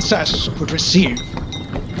gift a princess could receive.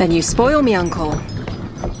 Then you spoil me, Uncle.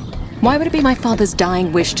 Why would it be my father's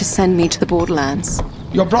dying wish to send me to the Borderlands?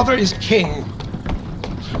 Your brother is king.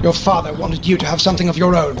 Your father wanted you to have something of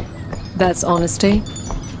your own. That's honesty.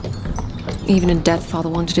 Even in death, father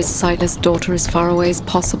wanted his sightless daughter as far away as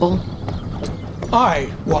possible.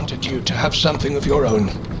 I wanted you to have something of your own.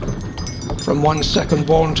 From one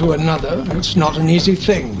second-born to another, it's not an easy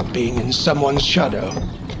thing being in someone's shadow.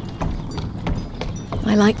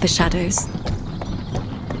 I like the shadows.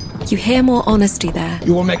 You hear more honesty there.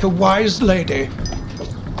 You will make a wise lady,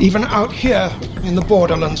 even out here in the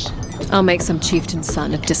Borderlands. I'll make some chieftain's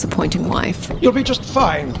son a disappointing wife. You'll be just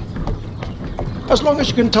fine. As long as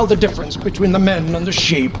you can tell the difference between the men and the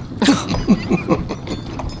sheep.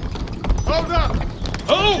 Hold up!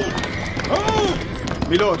 Hold! Hold!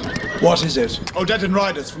 My lord. What is it? Odedan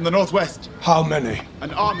riders from the northwest. How many?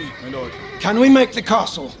 An army, my lord. Can we make the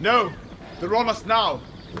castle? No. They're on us now.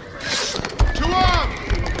 To arms!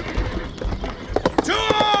 To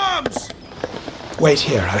arms! Wait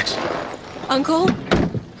here, Alex. Uncle?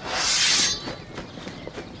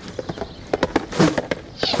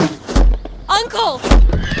 Uncle!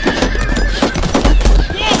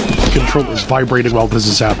 The controller's vibrating while this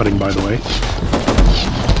is happening, by the way.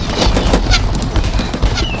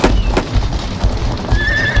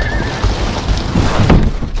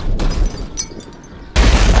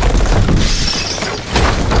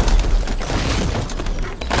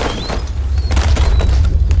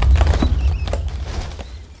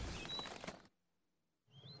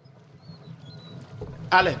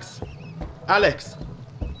 Alex! Alex!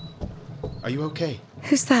 Are you okay?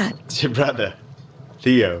 Who's that? It's your brother,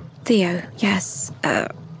 Theo. Theo, yes.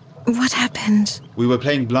 What happened? We were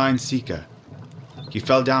playing Blind Seeker. You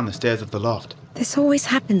fell down the stairs of the loft. This always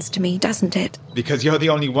happens to me, doesn't it? Because you're the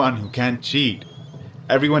only one who can't cheat.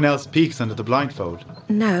 Everyone else peeks under the blindfold.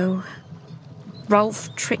 No.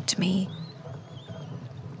 Rolf tricked me.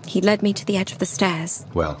 He led me to the edge of the stairs.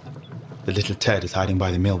 Well, the little Ted is hiding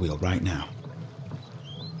by the mill wheel right now.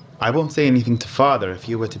 I won't say anything to Father if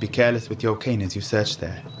you were to be careless with your cane as you search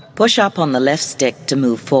there. Push up on the left stick to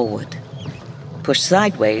move forward. Push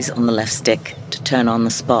sideways on the left stick to turn on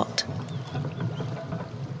the spot.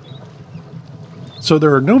 So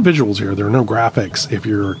there are no visuals here. There are no graphics, if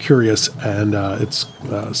you're curious, and it's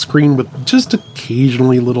a screen with just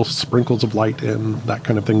occasionally little sprinkles of light and that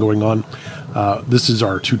kind of thing going on. This is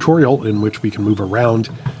our tutorial in which we can move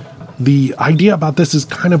around. The idea about this is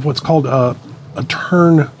kind of what's called a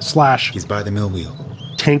turn / He's by the mill wheel.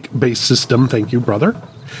 Tank-based system. Thank you, brother.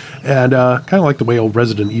 And kind of like the way old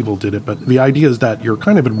Resident Evil did it, but the idea is that you're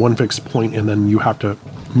kind of in one fixed point and then you have to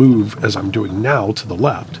move, as I'm doing now, to the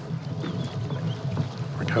left.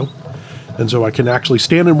 There we go. And so I can actually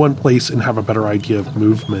stand in one place and have a better idea of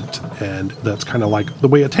movement, and that's kind of like the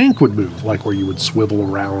way a tank would move, like where you would swivel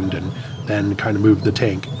around and then kind of move the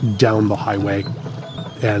tank down the highway,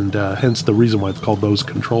 and hence the reason why it's called those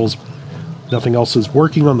controls. Nothing else is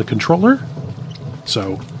working on the controller,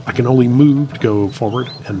 so I can only move to go forward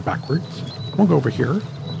and backwards. We'll go over here.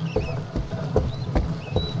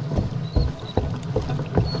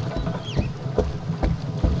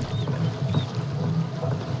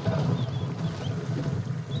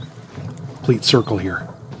 Complete circle here.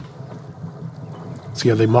 So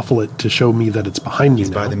yeah, they muffle it to show me that it's behind me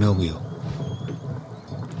now. By the mill wheel.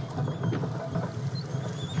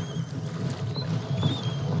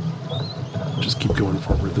 Just keep going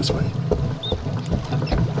forward this way.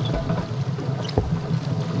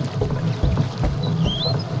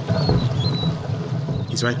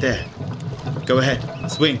 He's right there. Go ahead.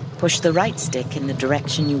 Swing. Push the right stick in the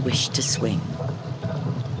direction you wish to swing.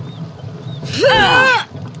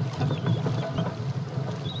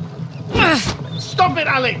 Stop it,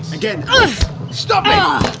 Alex! Again. Stop it!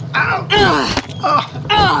 Ow!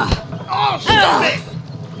 Oh, stop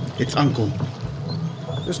it! It's Uncle.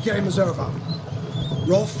 This game is over.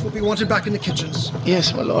 Rolf will be wanted back in the kitchens.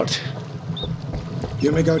 Yes, my lord.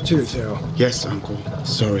 You may go too, Theo. Yes, Uncle.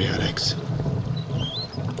 Sorry, Alex.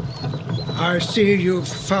 I see you've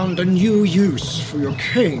found a new use for your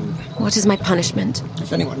cane. What is my punishment?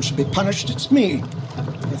 If anyone should be punished, it's me.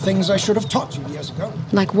 For the things I should have taught you years ago.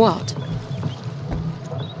 Like what?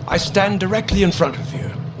 I stand directly in front of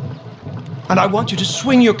you. And I want you to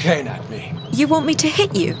swing your cane at me. You want me to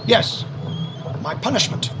hit you? Yes. My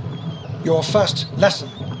punishment. Your first lesson.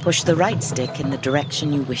 Push the right stick in the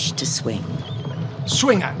direction you wish to swing.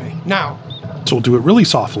 Swing at me, now. So we'll do it really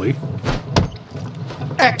softly.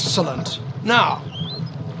 Excellent. Now,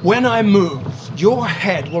 when I move, your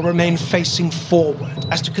head will remain facing forward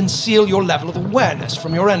as to conceal your level of awareness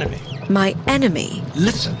from your enemy. My enemy?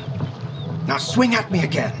 Listen. Now swing at me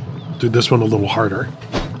again. Do this one a little harder.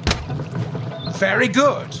 Very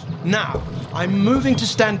good. Now, I'm moving to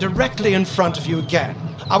stand directly in front of you again.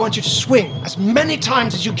 I want you to swing as many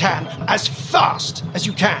times as you can, as fast as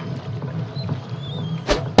you can.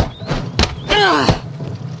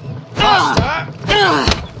 Faster.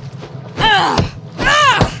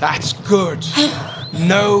 That's good.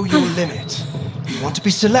 Know your limit. You want to be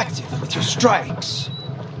selective with your strikes.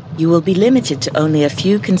 You will be limited to only a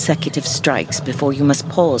few consecutive strikes before you must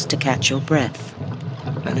pause to catch your breath.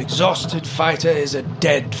 An exhausted fighter is a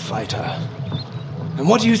dead fighter. And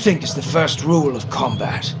what do you think is the first rule of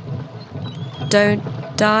combat? Don't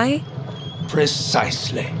die?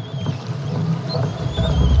 Precisely.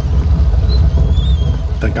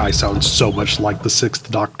 That guy sounds so much like the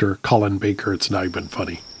Sixth Doctor, Colin Baker, it's not even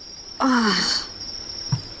funny.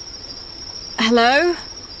 Hello?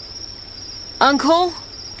 Uncle?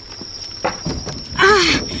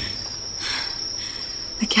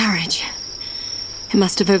 The carriage. It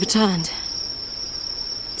must have overturned.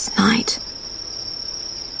 It's night.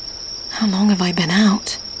 How long have I been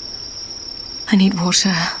out? I need water.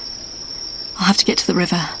 I'll have to get to the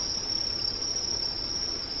river.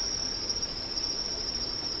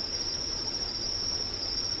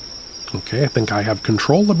 Okay, I think I have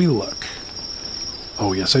control. Let me look.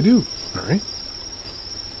 Oh, yes, I do. All right.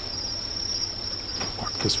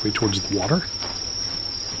 Walk this way towards the water.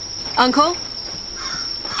 Uncle?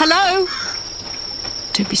 Hello?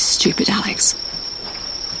 Don't be stupid, Alex.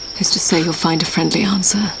 Who's to say you'll find a friendly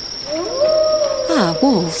answer? Ah,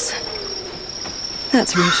 wolves.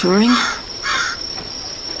 That's reassuring.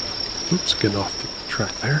 Oops, getting off the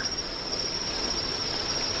track there.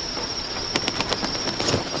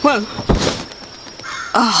 Whoa.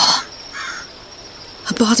 Ah.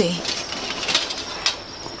 A body.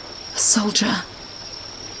 A soldier.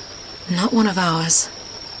 Not one of ours.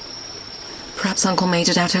 Perhaps Uncle made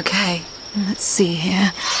it out okay. Let's see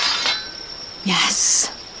here.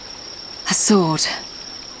 Yes. A sword.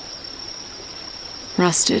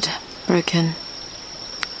 Rusted. Broken.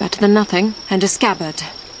 Better than nothing. And a scabbard.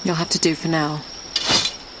 You'll have to do for now.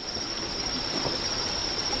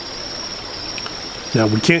 Now,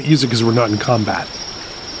 we can't use it because we're not in combat.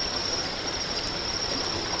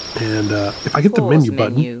 And if I hit the menu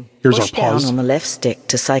button, here's our pause. Push down on the left stick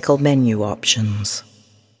to cycle menu options.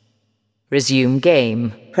 Resume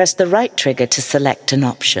game. Press the right trigger to select an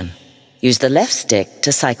option. Use the left stick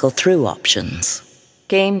to cycle through options.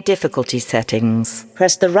 Game difficulty settings.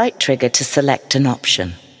 Press the right trigger to select an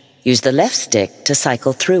option. Use the left stick to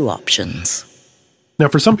cycle through options. Now,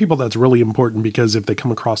 for some people, that's really important because if they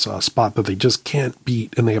come across a spot that they just can't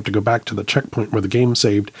beat and they have to go back to the checkpoint where the game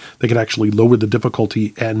saved, they can actually lower the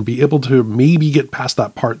difficulty and be able to maybe get past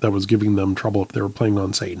that part that was giving them trouble if they were playing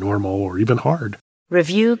on, say, normal or even hard.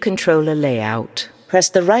 Review controller layout. Press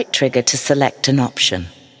the right trigger to select an option.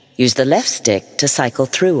 Use the left stick to cycle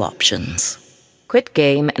through options. Quit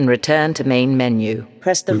game and return to main menu.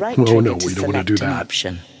 Press the right trigger to select an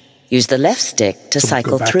option. Use the left stick to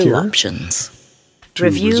cycle through options.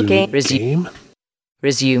 Review game.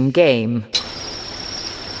 Resume game.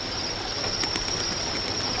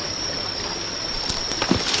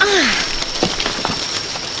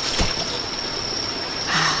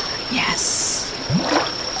 Yes.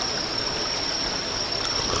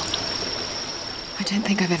 I don't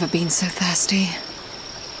think I've ever been so thirsty.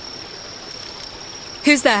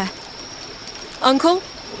 Who's there? Uncle?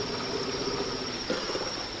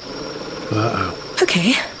 Uh-oh.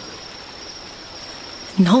 Okay.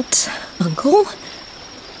 Not Uncle.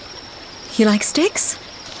 You like sticks?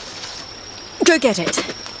 Go get it.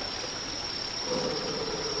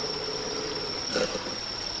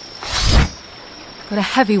 Got a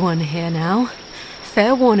heavy one here now.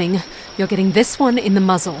 Fair warning, you're getting this one in the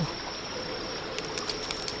muzzle.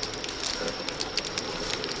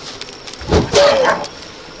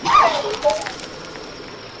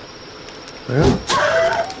 Yeah.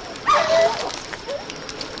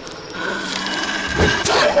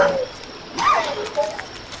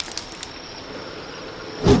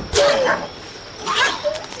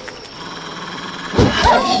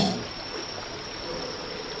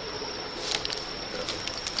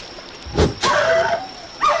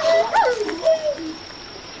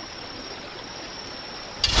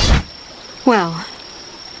 Well,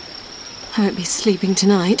 I won't be sleeping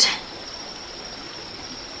tonight.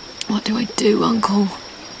 What do I do, Uncle?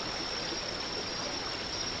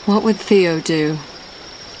 What would Theo do?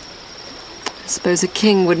 I suppose a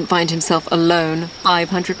king wouldn't find himself alone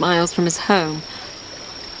 500 miles from his home.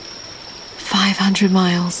 500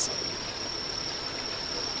 miles.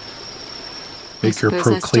 Make your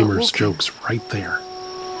proclaimers jokes right there.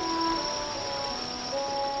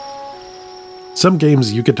 Some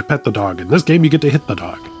games you get to pet the dog. In this game you get to hit the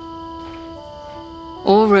dog.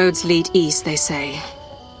 All roads lead east, they say.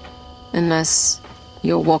 Unless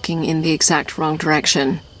you're walking in the exact wrong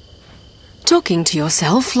direction. Talking to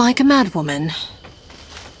yourself like a madwoman.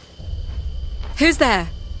 Who's there?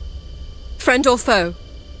 Friend or foe?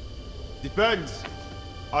 Depends.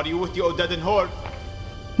 Are you with the Odedan horde?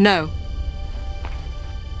 No.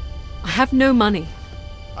 I have no money.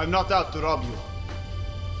 I'm not out to rob you.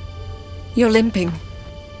 You're limping.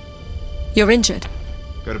 You're injured.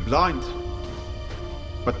 You're blind,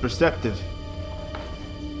 but perceptive.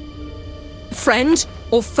 Friend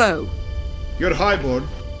or foe? You're highborn.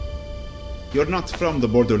 You're not from the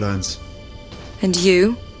borderlands. And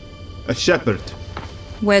you? A shepherd.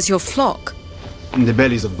 Where's your flock? In the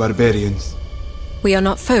bellies of barbarians. We are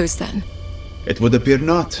not foes, then? It would appear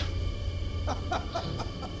not.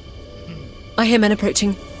 I hear men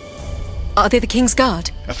approaching. Are they the King's Guard?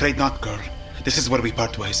 Afraid not, girl. This is where we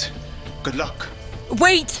part ways. Good luck.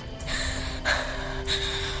 Wait!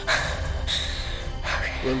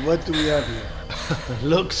 Well, what do we have here?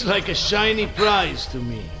 Looks like a shiny prize to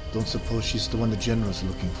me. Don't suppose she's the one the General's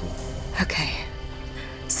looking for. Okay.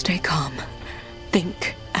 Stay calm.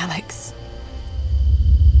 Think, Alex.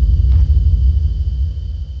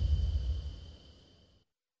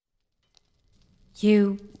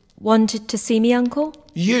 You wanted to see me, Uncle?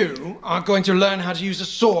 You are going to learn how to use a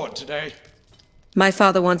sword today. My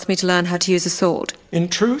father wants me to learn how to use a sword. In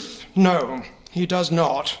truth, no, he does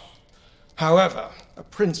not. However, a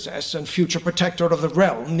princess and future protector of the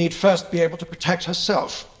realm need first be able to protect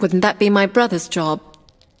herself. Wouldn't that be my brother's job?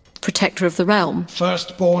 Protector of the realm?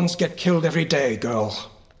 Firstborns get killed every day,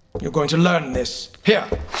 girl. You're going to learn this. Here,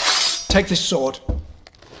 take this sword.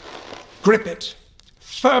 Grip it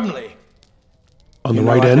firmly. On the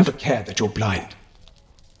right end? I never cared that you're blind.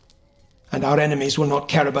 And our enemies will not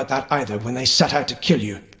care about that either when they set out to kill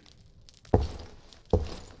you.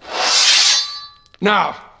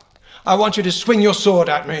 Now, I want you to swing your sword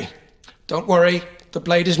at me. Don't worry, the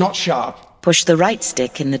blade is not sharp. Push the right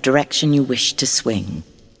stick in the direction you wish to swing.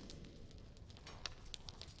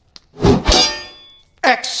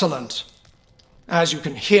 Excellent. As you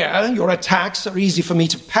can hear, your attacks are easy for me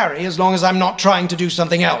to parry as long as I'm not trying to do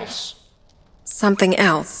something else. Something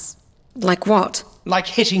else? Like what? Like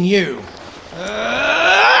hitting you.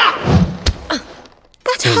 That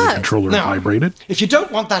hurt. The controller vibrated. If you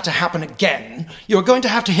don't want that to happen again, you're going to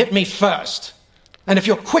have to hit me first. And if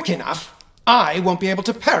you're quick enough, I won't be able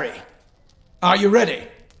to parry. Are you ready?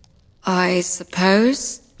 I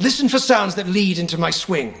suppose. Listen for sounds that lead into my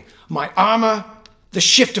swing. My armor, the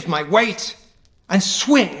shift of my weight, and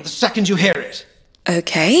swing the second you hear it.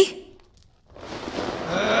 Okay.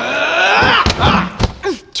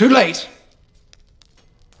 Too late.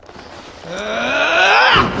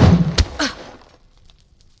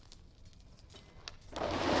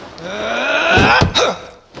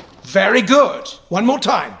 Very good. One more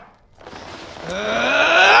time.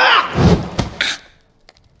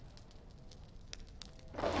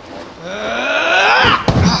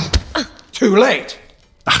 Too late.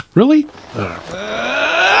 Really?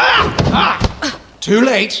 Too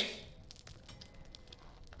late.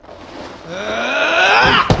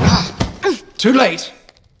 Too late.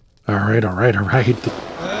 All right.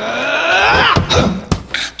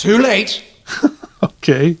 Too late.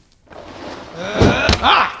 Okay.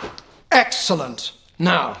 Excellent.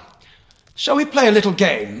 Now, shall we play a little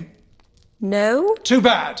game? No? Too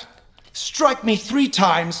bad. Strike me 3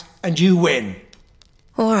 times and you win.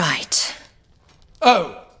 All right.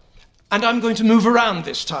 Oh, and I'm going to move around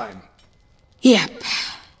this time. Yep.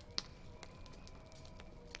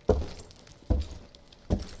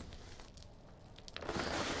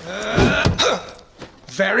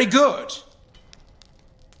 Very good.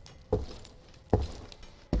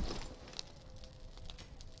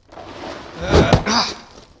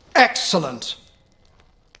 Excellent.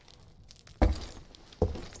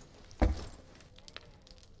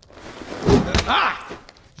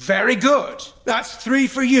 Very good. That's 3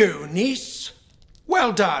 for you, niece.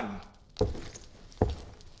 Well done.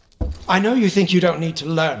 I know you think you don't need to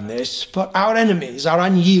learn this, but our enemies are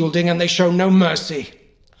unyielding and they show no mercy.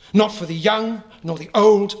 Not for the young, nor the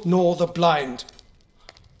old, nor the blind.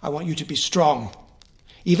 I want you to be strong.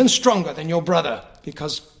 Even stronger than your brother,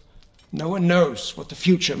 because no one knows what the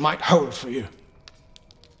future might hold for you.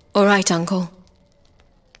 All right, Uncle.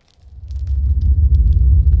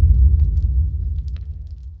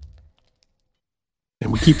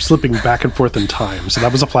 And we keep slipping back and forth in time. So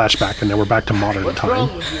that was a flashback, and now we're back to modern time.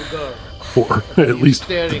 Or at least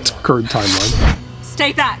the current timeline.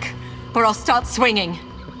 Stay back, or I'll start swinging.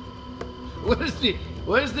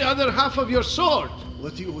 Where's the other half of your sword?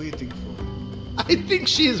 What are you waiting for? I think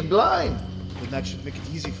she is blind. Then that should make it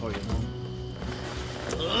easy for you, no?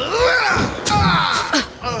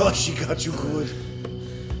 Oh, she got you good.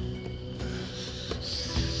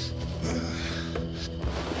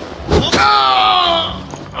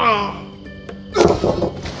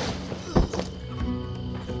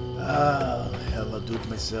 Hell, I'll do it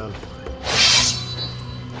myself.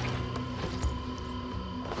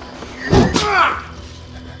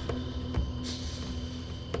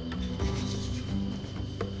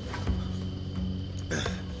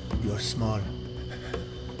 You're small.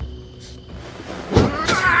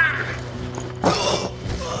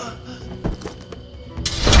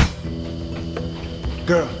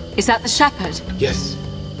 Girl. Is that the shepherd? Yes.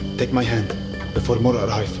 Take my hand before more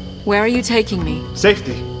arrive. Where are you taking me?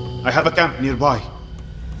 Safety. I have a camp nearby.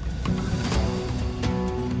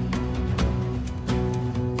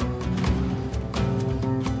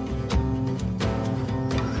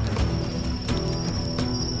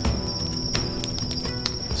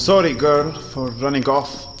 Sorry, girl, for running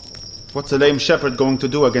off. What's a lame shepherd going to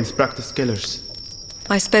do against practiced killers?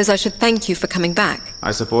 I suppose I should thank you for coming back.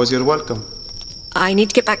 I suppose you're welcome. I need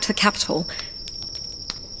to get back to the capital.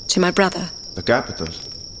 To my brother. The capital?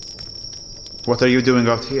 What are you doing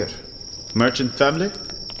out here? Merchant family?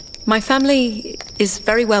 My family is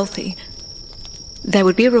very wealthy. There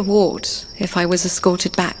would be a reward if I was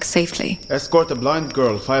escorted back safely. Escort a blind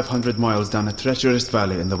girl 500 miles down a treacherous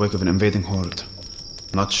valley in the wake of an invading horde.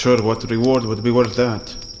 Not sure what reward would be worth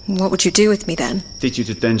that. What would you do with me then? Teach you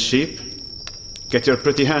to tend sheep? Get your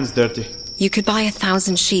pretty hands dirty. You could buy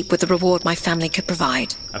 1,000 sheep with the reward my family could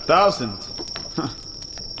provide. 1,000? Huh.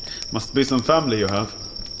 Must be some family you have.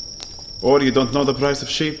 Or you don't know the price of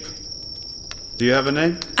sheep. Do you have a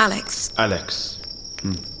name? Alex. Alex.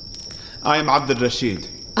 I am Abdul Rashid.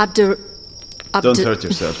 Don't hurt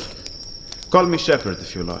yourself. Call me Shepherd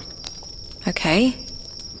if you like. Okay.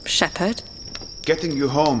 Shepherd. Getting you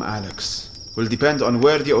home, Alex, will depend on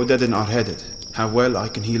where the Odedin are headed, how well I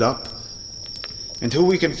can heal up, and who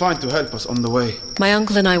we can find to help us on the way. My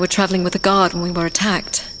uncle and I were traveling with a guard when we were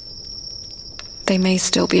attacked. They may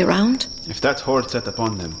still be around. If that horde set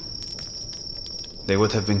upon them, they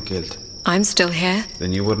would have been killed. I'm still here.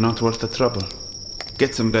 Then you were not worth the trouble.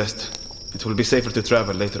 Get some rest. It will be safer to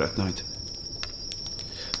travel later at night.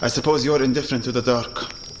 I suppose you're indifferent to the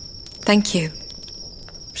dark. Thank you,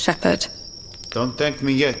 Shepherd. Don't thank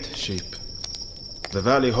me yet, sheep. The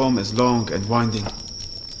valley home is long and winding,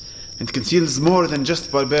 and conceals more than just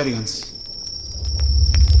barbarians.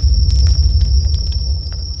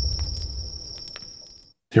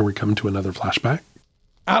 Here we come to another flashback.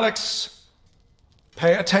 Alex,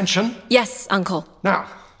 pay attention. Yes, Uncle. Now,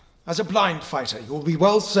 as a blind fighter, you will be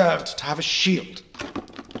well served to have a shield.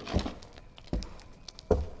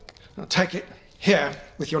 Now take it here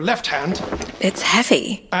with your left hand. It's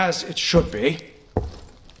heavy. As it should be.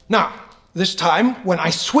 Now, this time, when I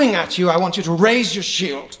swing at you, I want you to raise your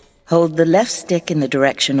shield. Hold the left stick in the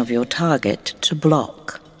direction of your target to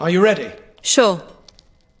block. Are you ready? Sure.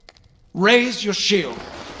 Raise your shield.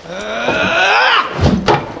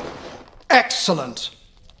 Excellent.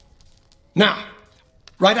 Now,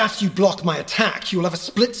 right after you block my attack, you'll have a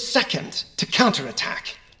split second to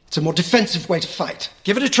counterattack. It's a more defensive way to fight.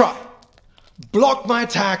 Give it a try. Block my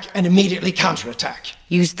attack and immediately counterattack.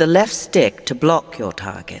 Use the left stick to block your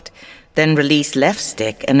target. Then release left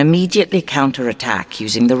stick and immediately counterattack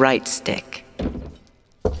using the right stick.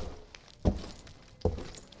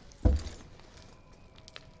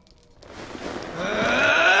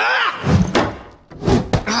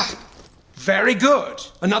 Very good.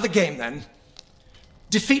 Another game then.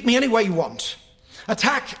 Defeat me any way you want.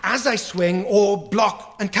 Attack as I swing or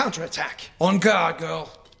block and counterattack. On guard, girl.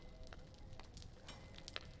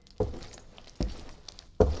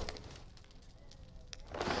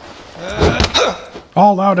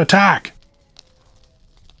 All out attack.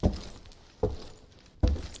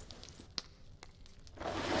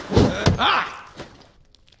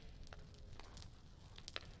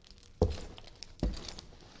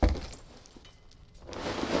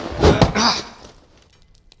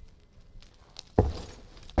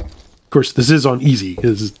 Of course, this is on easy.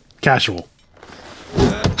 This is casual.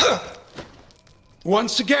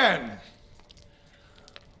 Once again.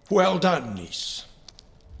 Well done, niece.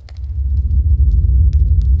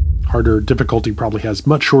 Harder difficulty probably has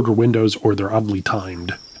much shorter windows or they're oddly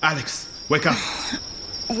timed. Alex, wake up.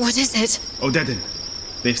 What is it? Odedin.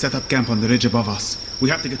 They've set up camp on the ridge above us. We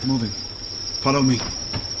have to get moving. Follow me.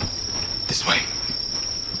 This way.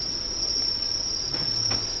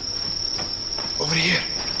 Over here.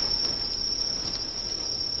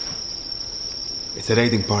 It's a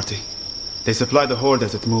raiding party. They supply the horde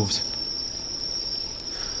as it moves.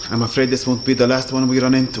 I'm afraid this won't be the last one we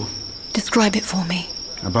run into. Describe it for me.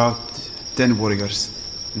 About 10 warriors,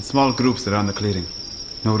 in small groups around the clearing.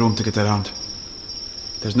 No room to get around.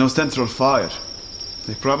 There's no central fire.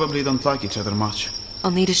 They probably don't like each other much.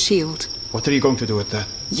 I'll need a shield. What are you going to do with that?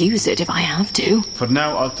 Use it if I have to. For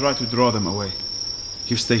now, I'll try to draw them away.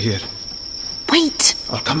 You stay here. Wait!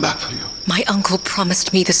 I'll come back for you. My uncle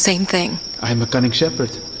promised me the same thing. I'm a cunning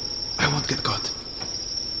shepherd. I won't get caught.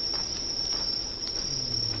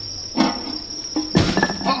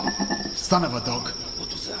 Son of a dog.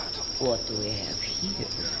 What was that? What do we have here?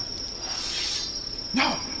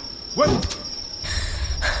 No! Wait!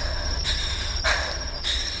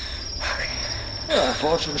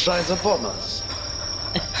 Fortune shines upon us.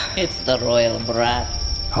 It's the royal brat.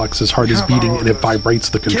 Alex's heart is beating and it vibrates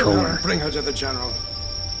the Kill her controller. and bring her to the general.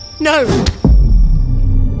 No!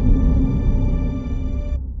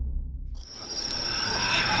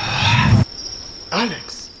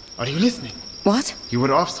 Alex, are you listening? What? You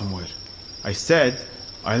were off somewhere. I said,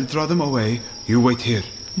 I'll draw them away, you wait here.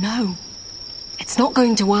 No. It's not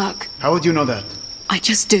going to work. How would you know that? I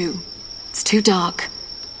just do. It's too dark.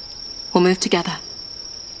 We'll move together.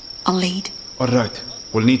 I'll lead. All right,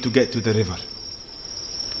 we'll need to get to the river.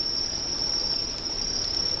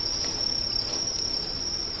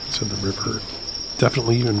 So the river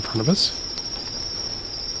definitely in front of us.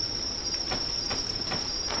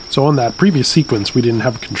 So on that previous sequence, we didn't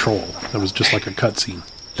have control. That was just like a cutscene.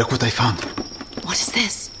 Look what I found. What is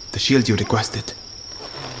this? The shield you requested.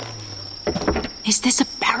 Is this a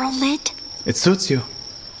barrel lid? It suits you.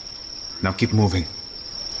 Now keep moving.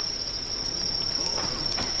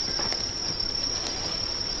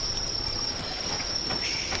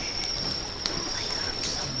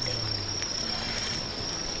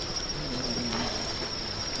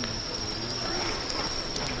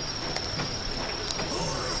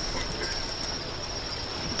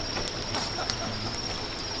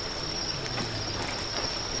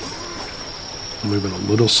 Moving a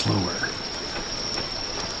little slower.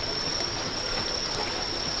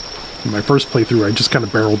 In my first playthrough, I just kind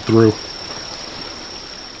of barreled through.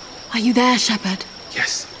 Are you there, Shepard?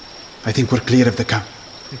 Yes. I think we're clear of the camp.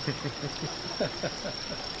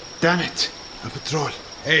 Damn it! A patrol.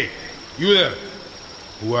 Hey, you there.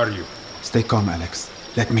 Who are you? Stay calm, Alex.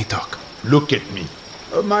 Let me talk. Look at me.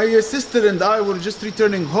 My sister and I were just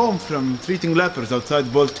returning home from treating lepers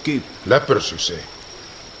outside Bolt Keep. Lepers, you say?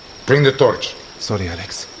 Bring the torch. Sorry,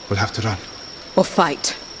 Alex. We'll have to run. Or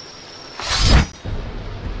fight.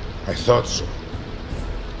 I thought so.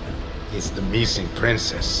 It's the missing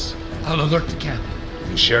princess. I'll alert the camp.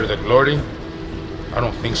 You share the glory? I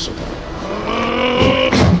don't think so.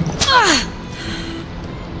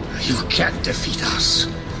 You can't defeat us.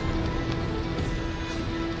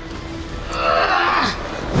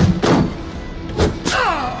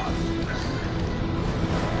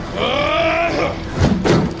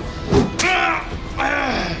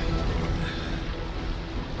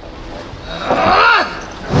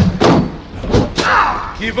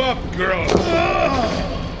 Give up, girl.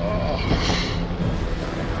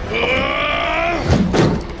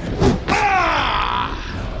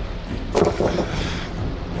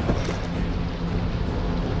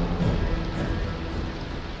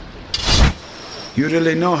 You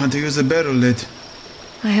really know how to use a barrel lid.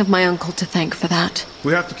 I have my uncle to thank for that.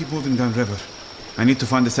 We have to keep moving downriver. I need to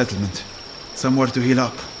find a settlement. Somewhere to heal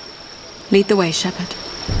up. Lead the way, Shepard.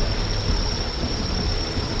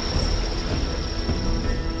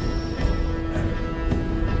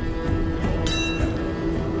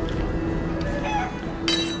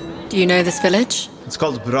 Do you know this village? It's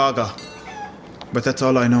called Braga. But that's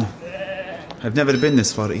all I know. I've never been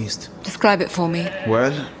this far east. Describe it for me.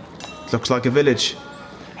 Well, it looks like a village.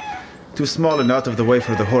 Too small and out of the way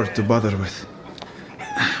for the horde to bother with.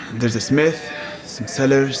 There's a smith, some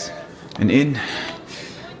cellars, an inn.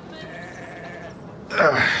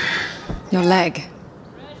 Your leg.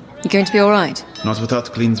 You going to be all right? Not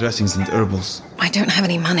without clean dressings and herbals. I don't have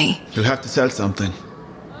any money. You'll have to sell something.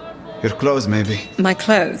 Your clothes, maybe. My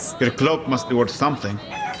clothes? Your cloak must be worth something,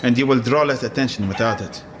 and you will draw less attention without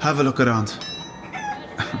it. Have a look around.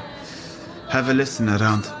 Have a listen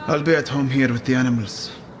around. I'll be at home here with the animals.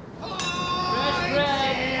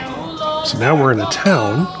 So now we're in a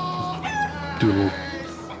town. Do a little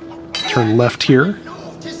turn left here.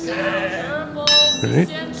 All right.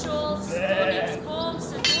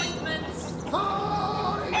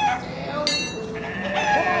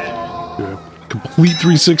 Do a complete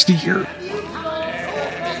 360 here.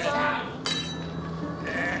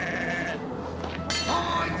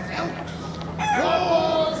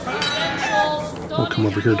 We'll come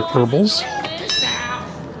over here to herbals.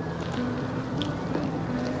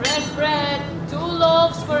 Fresh bread, 2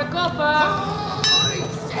 loaves for a copper.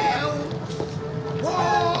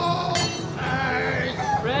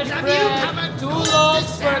 Fresh bread, 2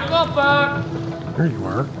 loaves for a copper. There you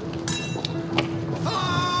are.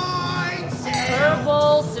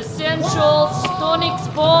 Herbals, essentials, tonics,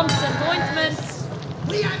 bombs, and ointments.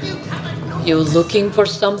 You looking for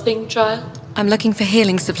something, child? I'm looking for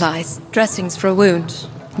healing supplies, dressings for a wound,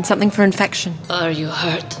 and something for infection. Are you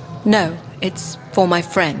hurt? No, it's for my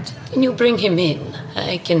friend. Can you bring him in?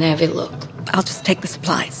 I can have a look. I'll just take the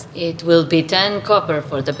supplies. It will be 10 copper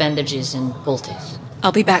for the bandages and poultice.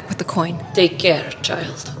 I'll be back with the coin. Take care,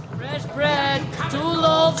 child. Fresh bread, 2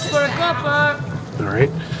 loaves for a copper. All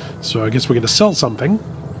right. So I guess we got to sell something.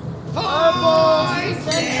 Herbals,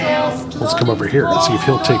 essentials. Let's come over here and see if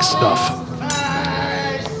he'll take stuff.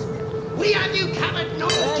 We have you covered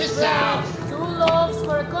north to south. 2 loaves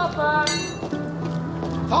for a copper.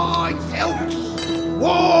 Fine filks.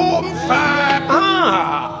 Warm fur.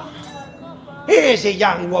 Ah! Here's a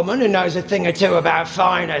young woman who knows a thing or two about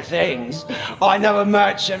finer things. I know a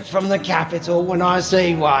merchant from the capital when I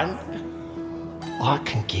see one. I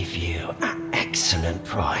can give you an excellent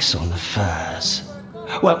price on the furs.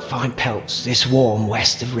 Won't find pelts this warm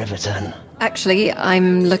west of Riverton. Actually,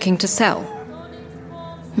 I'm looking to sell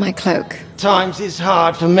my cloak. Times is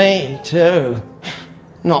hard for me, too.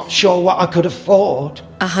 Not sure what I could afford.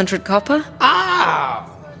 100 copper? Ah!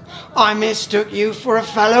 I mistook you for a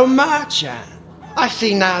fellow merchant. I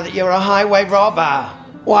see now that you're a highway robber.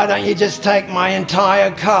 Why don't you just take my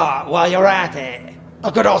entire cart while you're at it? I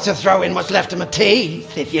could also throw in what's left of my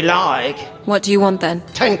teeth, if you like. What do you want, then?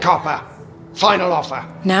 10 copper. Final offer.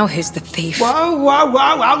 Now who's the thief? Whoa, whoa,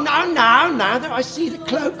 whoa, whoa, no. Now that I see the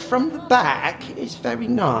cloak from the back, it's very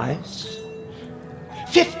nice.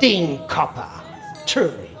 15 copper.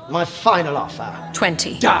 Truly, my final offer.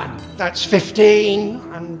 20. Done. That's 15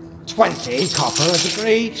 and 20 copper as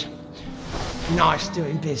agreed. Nice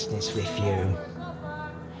doing business with you.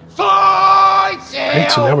 Fine,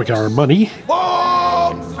 Right, so now we got our money.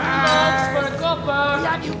 Warm for a copper. We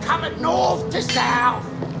have you covered north to south.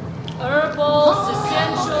 Herbals,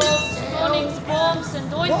 essentials, tonics, bombs,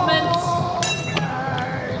 and ointments.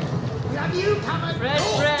 We have you covered Fresh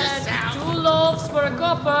north bread, to south. 2 loaves for a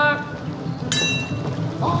copper.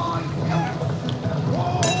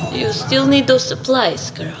 You still need those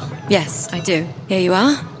supplies, girl. Yes, I do. Here you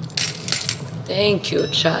are. Thank you,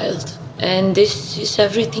 child. And this is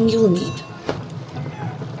everything you'll need.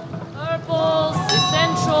 Herbals,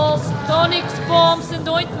 essentials, tonics, bombs, and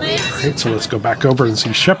ointments. All right, so let's go back over and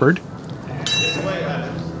see Shepard. Fresh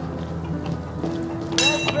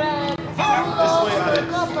bread, 2 loaves for a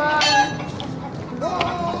copper.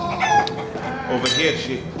 Over here,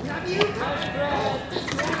 she.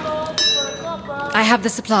 I have the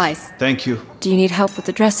supplies. Thank you. Do you need help with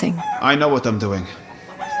the dressing? I know what I'm doing.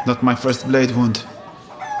 Not my first blade wound.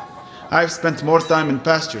 I've spent more time in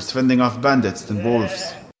pastures fending off bandits than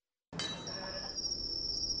wolves.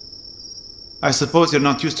 I suppose you're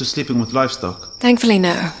not used to sleeping with livestock. Thankfully,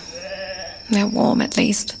 no. They're warm, at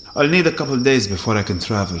least. I'll need a couple days before I can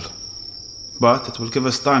travel. But it will give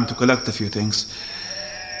us time to collect a few things.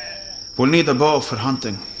 We'll need a bow for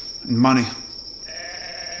hunting, and money.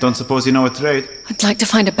 Don't suppose you know a trade? I'd like to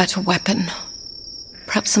find a better weapon.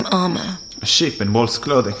 Perhaps some armor. A sheep in wolf's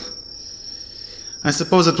clothing. I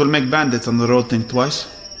suppose it will make bandits on the road think twice.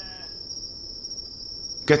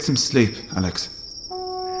 Get some sleep, Alex.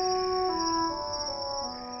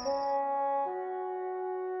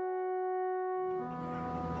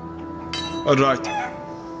 All right.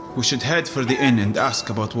 We should head for the inn and ask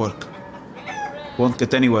about work. Won't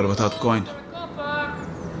get anywhere without going. All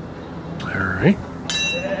right.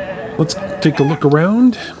 Let's take a look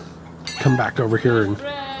around. Come back over here and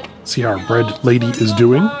see how our bread lady is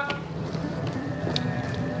doing.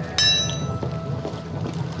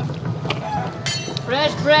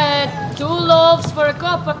 Fresh bread, 2 loaves for a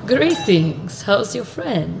copper. Greetings, how's your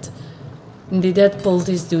friend? Did that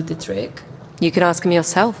poultice do the trick? You could ask him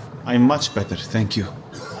yourself. I'm much better, thank you.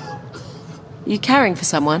 You caring for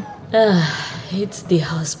someone? It's the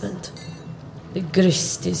husband. The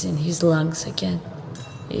grist is in his lungs again.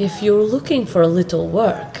 If you're looking for a little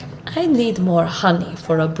work, I need more honey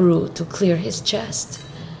for a brew to clear his chest.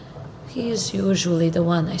 He is usually the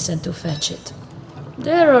one I send to fetch it.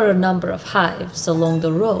 There are a number of hives along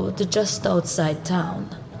the road just outside town.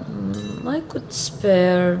 I could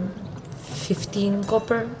spare 15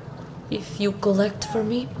 copper if you collect for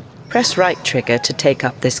me. Press right trigger to take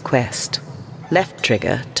up this quest. Left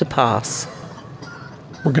trigger to pass.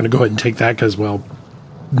 We're going to go ahead and take that because, well,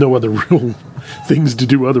 no other real things to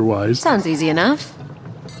do otherwise. Sounds easy enough.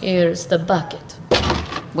 Here's the bucket.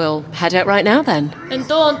 We'll head out right now then. And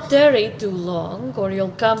don't tarry too long or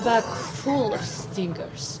you'll come back full of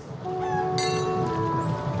stingers.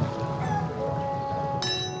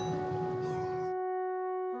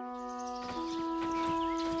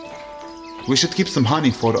 We should keep some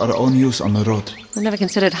honey for our own use on the road. I never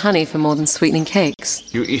considered honey for more than sweetening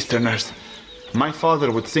cakes. You Easterners. My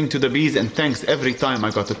father would sing to the bees and thanks every time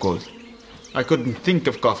I got a cold. I couldn't think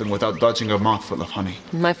of coughing without dodging a mouthful of honey.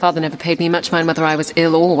 My father never paid me much mind whether I was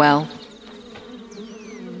ill or well.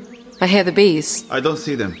 I hear the bees. I don't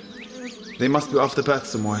see them. They must be off the path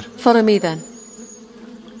somewhere. Follow me then.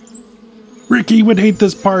 Ricky would hate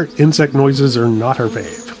this part. Insect noises are not her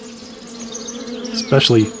fave.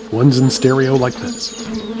 Especially ones in stereo like this.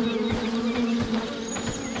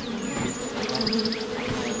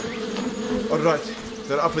 All right,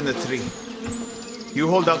 they're up in the tree. You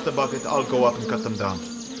hold out the bucket, I'll go up and cut them down.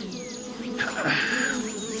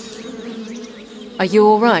 Are you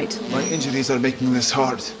all right? My injuries are making this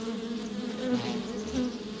hard.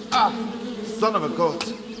 Son of a goat.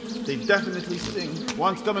 They definitely sting.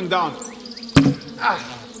 One's coming down.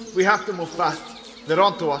 We have to move fast. They're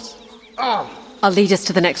onto us. I'll lead us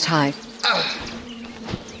to the next hive.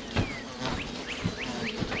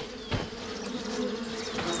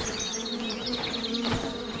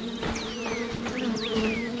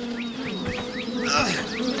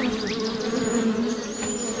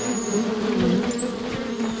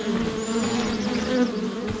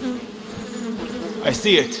 I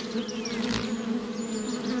see it.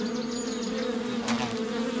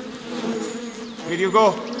 Here you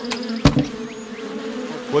go.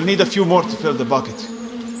 We'll need a few more to fill the bucket.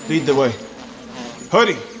 Lead the way.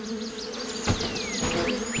 Hurry!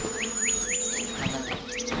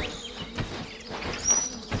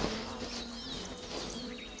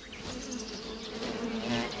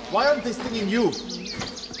 Why aren't they stinging you?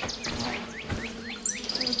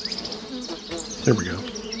 There we go.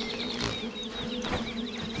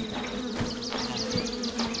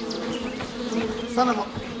 Son of a...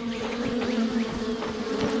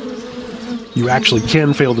 You actually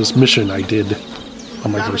can fail this mission I did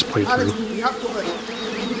on my first playthrough.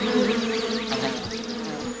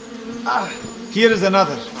 Here is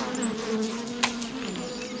another.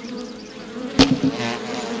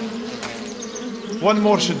 One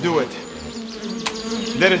more should do it.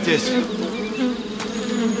 There it is.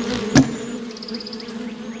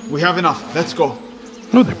 We have enough. Let's go.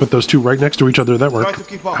 Oh, they put those two right next to each other. That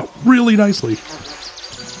worked out really nicely.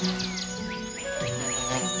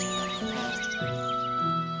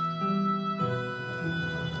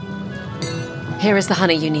 Here is the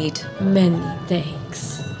honey you need. Many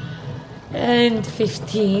thanks. And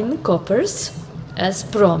 15 coppers, as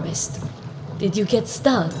promised. Did you get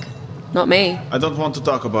stung? Not me. I don't want to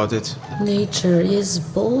talk about it. Nature is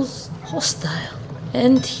both hostile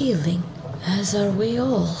and healing, as are we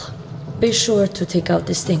all. Be sure to take out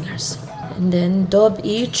the stingers, and then daub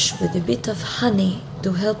each with a bit of honey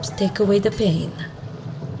to help take away the pain.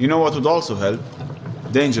 You know what would also help?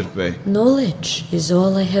 Danger pay. Knowledge is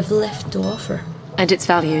all I have left to offer. And it's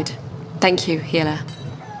valued. Thank you, healer.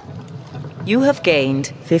 You have gained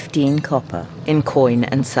 15 copper in coin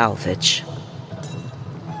and salvage.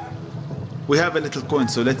 We have a little coin,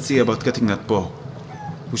 so let's see about getting that bow.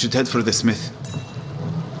 We should head for the smith.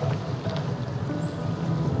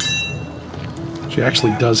 She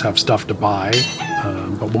actually does have stuff to buy,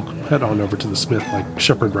 but we'll head on over to the smith like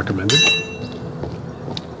Shepard recommended.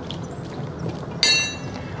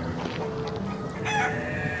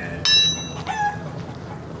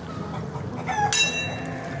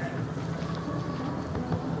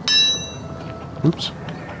 Oops.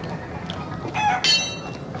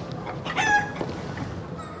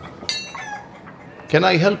 Can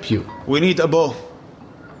I help you? We need a bow.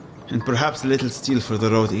 And perhaps a little steel for the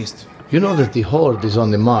road east. You know that the Horde is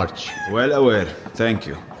on the march. Well aware. Thank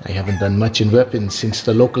you. I haven't done much in weapons since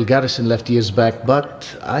the local garrison left years back, but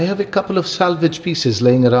I have a couple of salvage pieces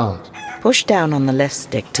laying around. Push down on the left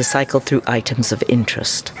stick to cycle through items of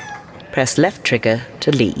interest. Press left trigger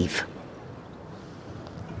to leave.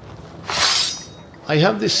 I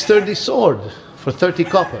have this sturdy sword for 30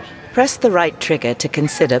 copper. Press the right trigger to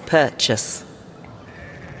consider purchase.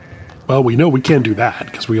 Well, we know we can't do that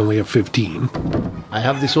because we only have 15. I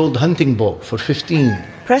have this old hunting bow for 15.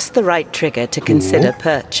 Press the right trigger to consider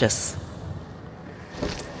purchase.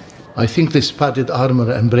 I think this padded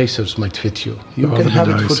armor and bracers might fit you. You can have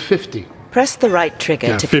it for 50. Press the right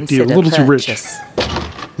trigger to 50, consider a little purchase. too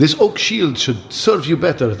rich. This oak shield should serve you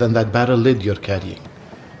better than that barrel lid you're carrying.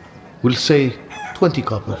 We'll say 20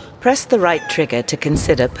 copper. Press the right trigger to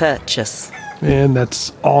consider purchase. And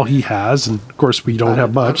that's all he has, and of course we don't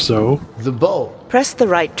have much, so... The bow. Press the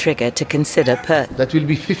right trigger to consider purchase. That will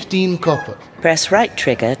be 15 copper. Press right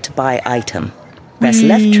trigger to buy item. Press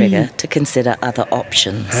left trigger to consider other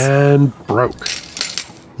options. And broke.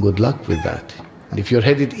 Good luck with that. And if you're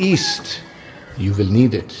headed east, you will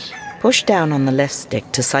need it. Push down on the left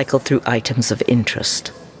stick to cycle through items of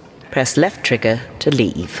interest. Press left trigger to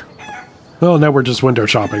leave. Well, now we're just window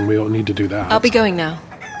shopping. We don't need to do that. I'll be going now.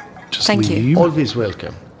 Just Thank leave. you. Always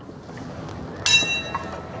welcome.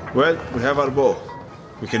 Well, we have our bow.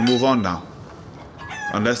 We can move on now.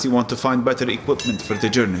 Unless you want to find better equipment for the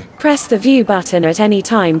journey. Press the view button at any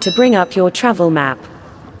time to bring up your travel map.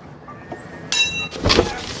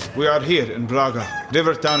 We are here in Braga.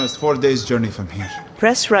 Rivertown is 4 days' journey from here.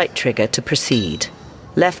 Press right trigger to proceed.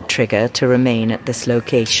 Left trigger to remain at this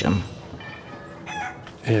location.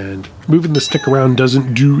 And moving the stick around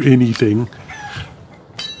doesn't do anything.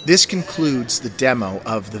 This concludes the demo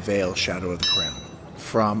of the Veil Shadow of the Crown.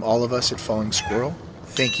 From all of us at Falling Squirrel,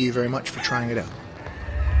 thank you very much for trying it out.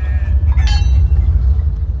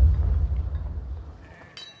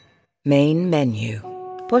 Main menu.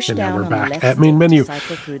 Push And down now we're on the back left at main stick menu. to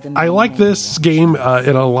cycle through the I main like menu. this game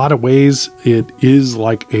in a lot of ways. It is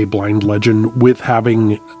like a Blind Legend with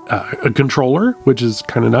having a controller, which is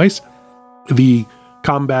kind of nice. The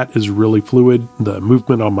combat is really fluid. The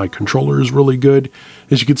movement on my controller is really good.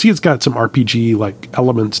 As you can see, it's got some RPG-like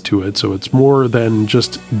elements to it, so it's more than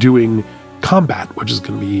just doing combat, which is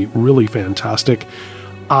going to be really fantastic.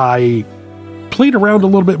 I played around a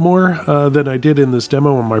little bit more than I did in this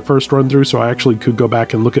demo on my first run through, so I actually could go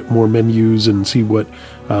back and look at more menus and see what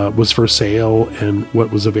was for sale and what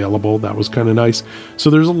was available. That was kind of nice. So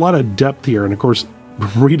there's a lot of depth here, and of course,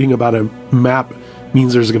 reading about a map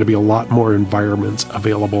means there's going to be a lot more environments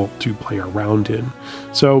available to play around in.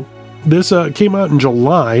 So this came out in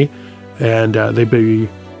July, and they've been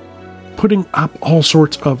putting up all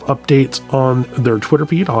sorts of updates on their Twitter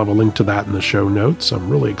feed. I'll have a link to that in the show notes. I'm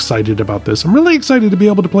really excited about this. I'm really excited to be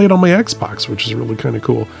able to play it on my Xbox, which is really kind of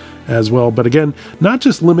cool as well. But again, not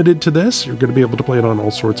just limited to this. You're going to be able to play it on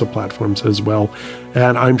all sorts of platforms as well.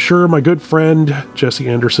 And I'm sure my good friend Jesse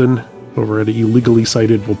Anderson over at Illegally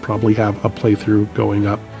Cited will probably have a playthrough going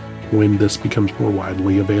up when this becomes more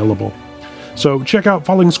widely available. So check out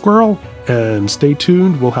Falling Squirrel and stay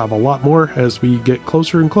tuned. We'll have a lot more as we get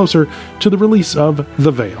closer and closer to the release of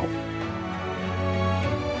The Veil.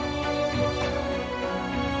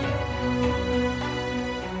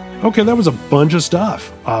 Okay, that was a bunch of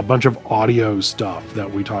stuff, a bunch of audio stuff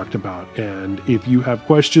that we talked about. And if you have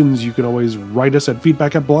questions, you can always write us at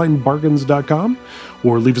feedback@blindbargains.com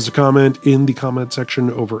or leave us a comment in the comment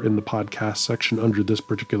section over in the podcast section under this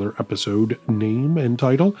particular episode name and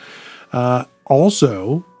title.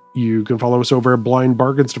 Also, you can follow us over at Blind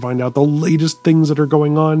Bargains to find out the latest things that are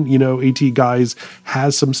going on. You know, AT Guys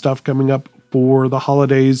has some stuff coming up for the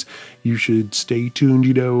holidays. You should stay tuned.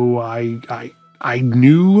 You know, I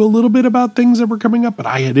knew a little bit about things that were coming up, but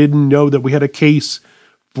I didn't know that we had a case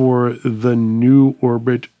for the new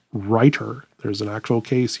Orbit Writer. There's an actual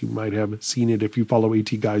case. You might have seen it if you follow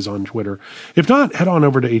AT Guys on Twitter. If not, head on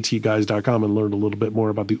over to atguys.com and learn a little bit more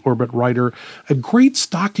about the Orbit Writer, a great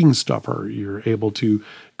stocking stuffer. You're able to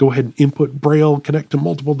Go ahead and input Braille, connect to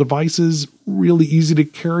multiple devices, really easy to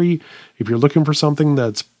carry. If you're looking for something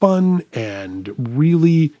that's fun and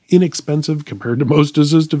really inexpensive compared to most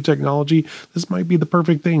assistive technology, this might be the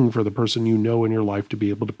perfect thing for the person you know in your life to be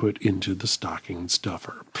able to put into the stocking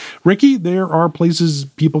stuffer. Ricky, there are places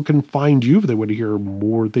people can find you if they want to hear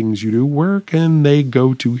more things you do. Where can they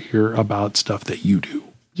go to hear about stuff that you do?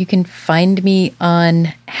 You can find me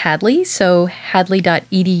on Hadley. So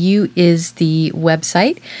hadley.edu is the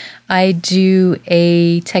website. I do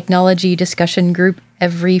a technology discussion group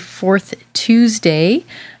every fourth Tuesday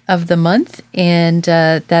of the month, and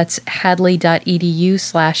that's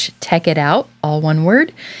hadley.edu/techitout, all one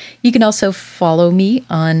word. You can also follow me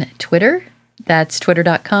on Twitter. That's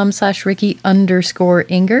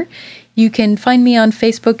twitter.com/Ricky_Inger. You can find me on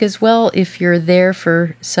Facebook as well if you're there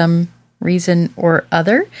for some reason or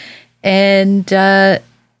other. And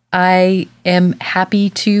I am happy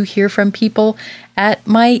to hear from people at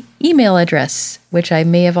my email address, which I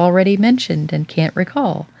may have already mentioned and can't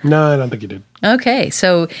recall. No, I don't think you did. Okay,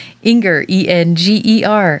 so Inger,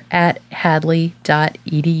 ENGER,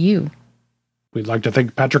 @hadley.edu. We'd like to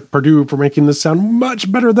thank Patrick Purdue for making this sound much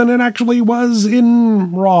better than it actually was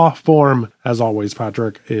in raw form. As always,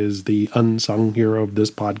 Patrick is the unsung hero of this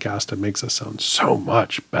podcast and makes us sound so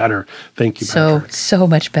much better. Thank you, Patrick. So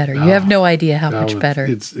much better. You have no idea how much better.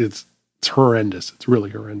 It's horrendous. It's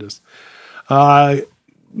really horrendous.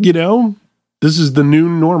 This is the new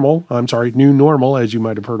normal, as you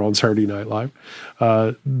might have heard on Saturday Night Live.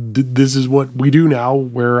 This is what we do now,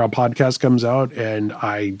 where a podcast comes out and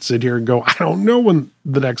I sit here and go, I don't know when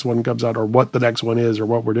the next one comes out or what the next one is or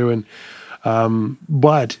what we're doing.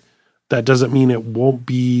 But that doesn't mean it won't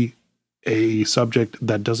be a subject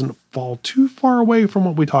that doesn't fall too far away from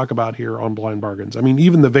what we talk about here on Blind Bargains. I mean,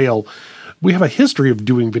 even The Veil, we have a history of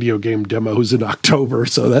doing video game demos in October,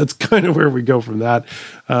 so that's kind of where we go from that.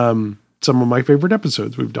 Some of my favorite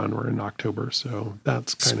episodes we've done were in October, so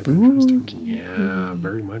that's kind of interesting. Yeah,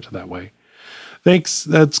 very much that way. Thanks.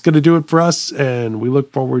 That's going to do it for us, and we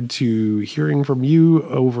look forward to hearing from you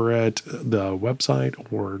over at the website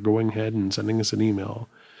or going ahead and sending us an email.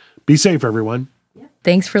 Be safe, everyone.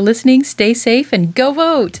 Thanks for listening. Stay safe and go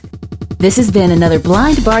vote. This has been another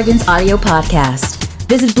Blind Bargains audio podcast.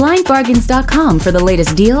 Visit blindbargains.com for the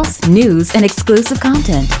latest deals, news, and exclusive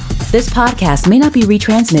content. This podcast may not be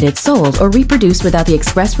retransmitted, sold, or reproduced without the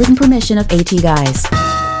express written permission of AT Guys.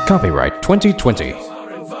 Copyright 2020.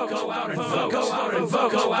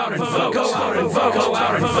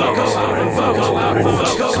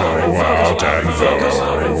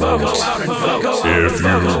 If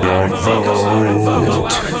you don't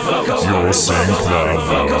vote, you'll sink the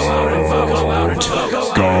vote.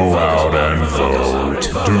 Go out and vote.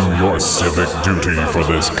 Do your civic duty for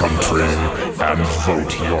this country and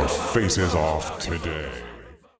vote your faces off today.